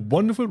 have a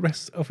wonderful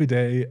rest of your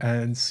day,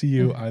 and see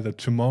you either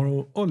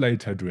tomorrow or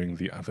later during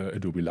the other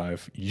Adobe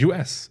Live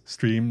US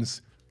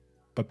streams.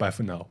 But bye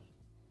for now.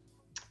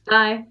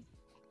 Bye.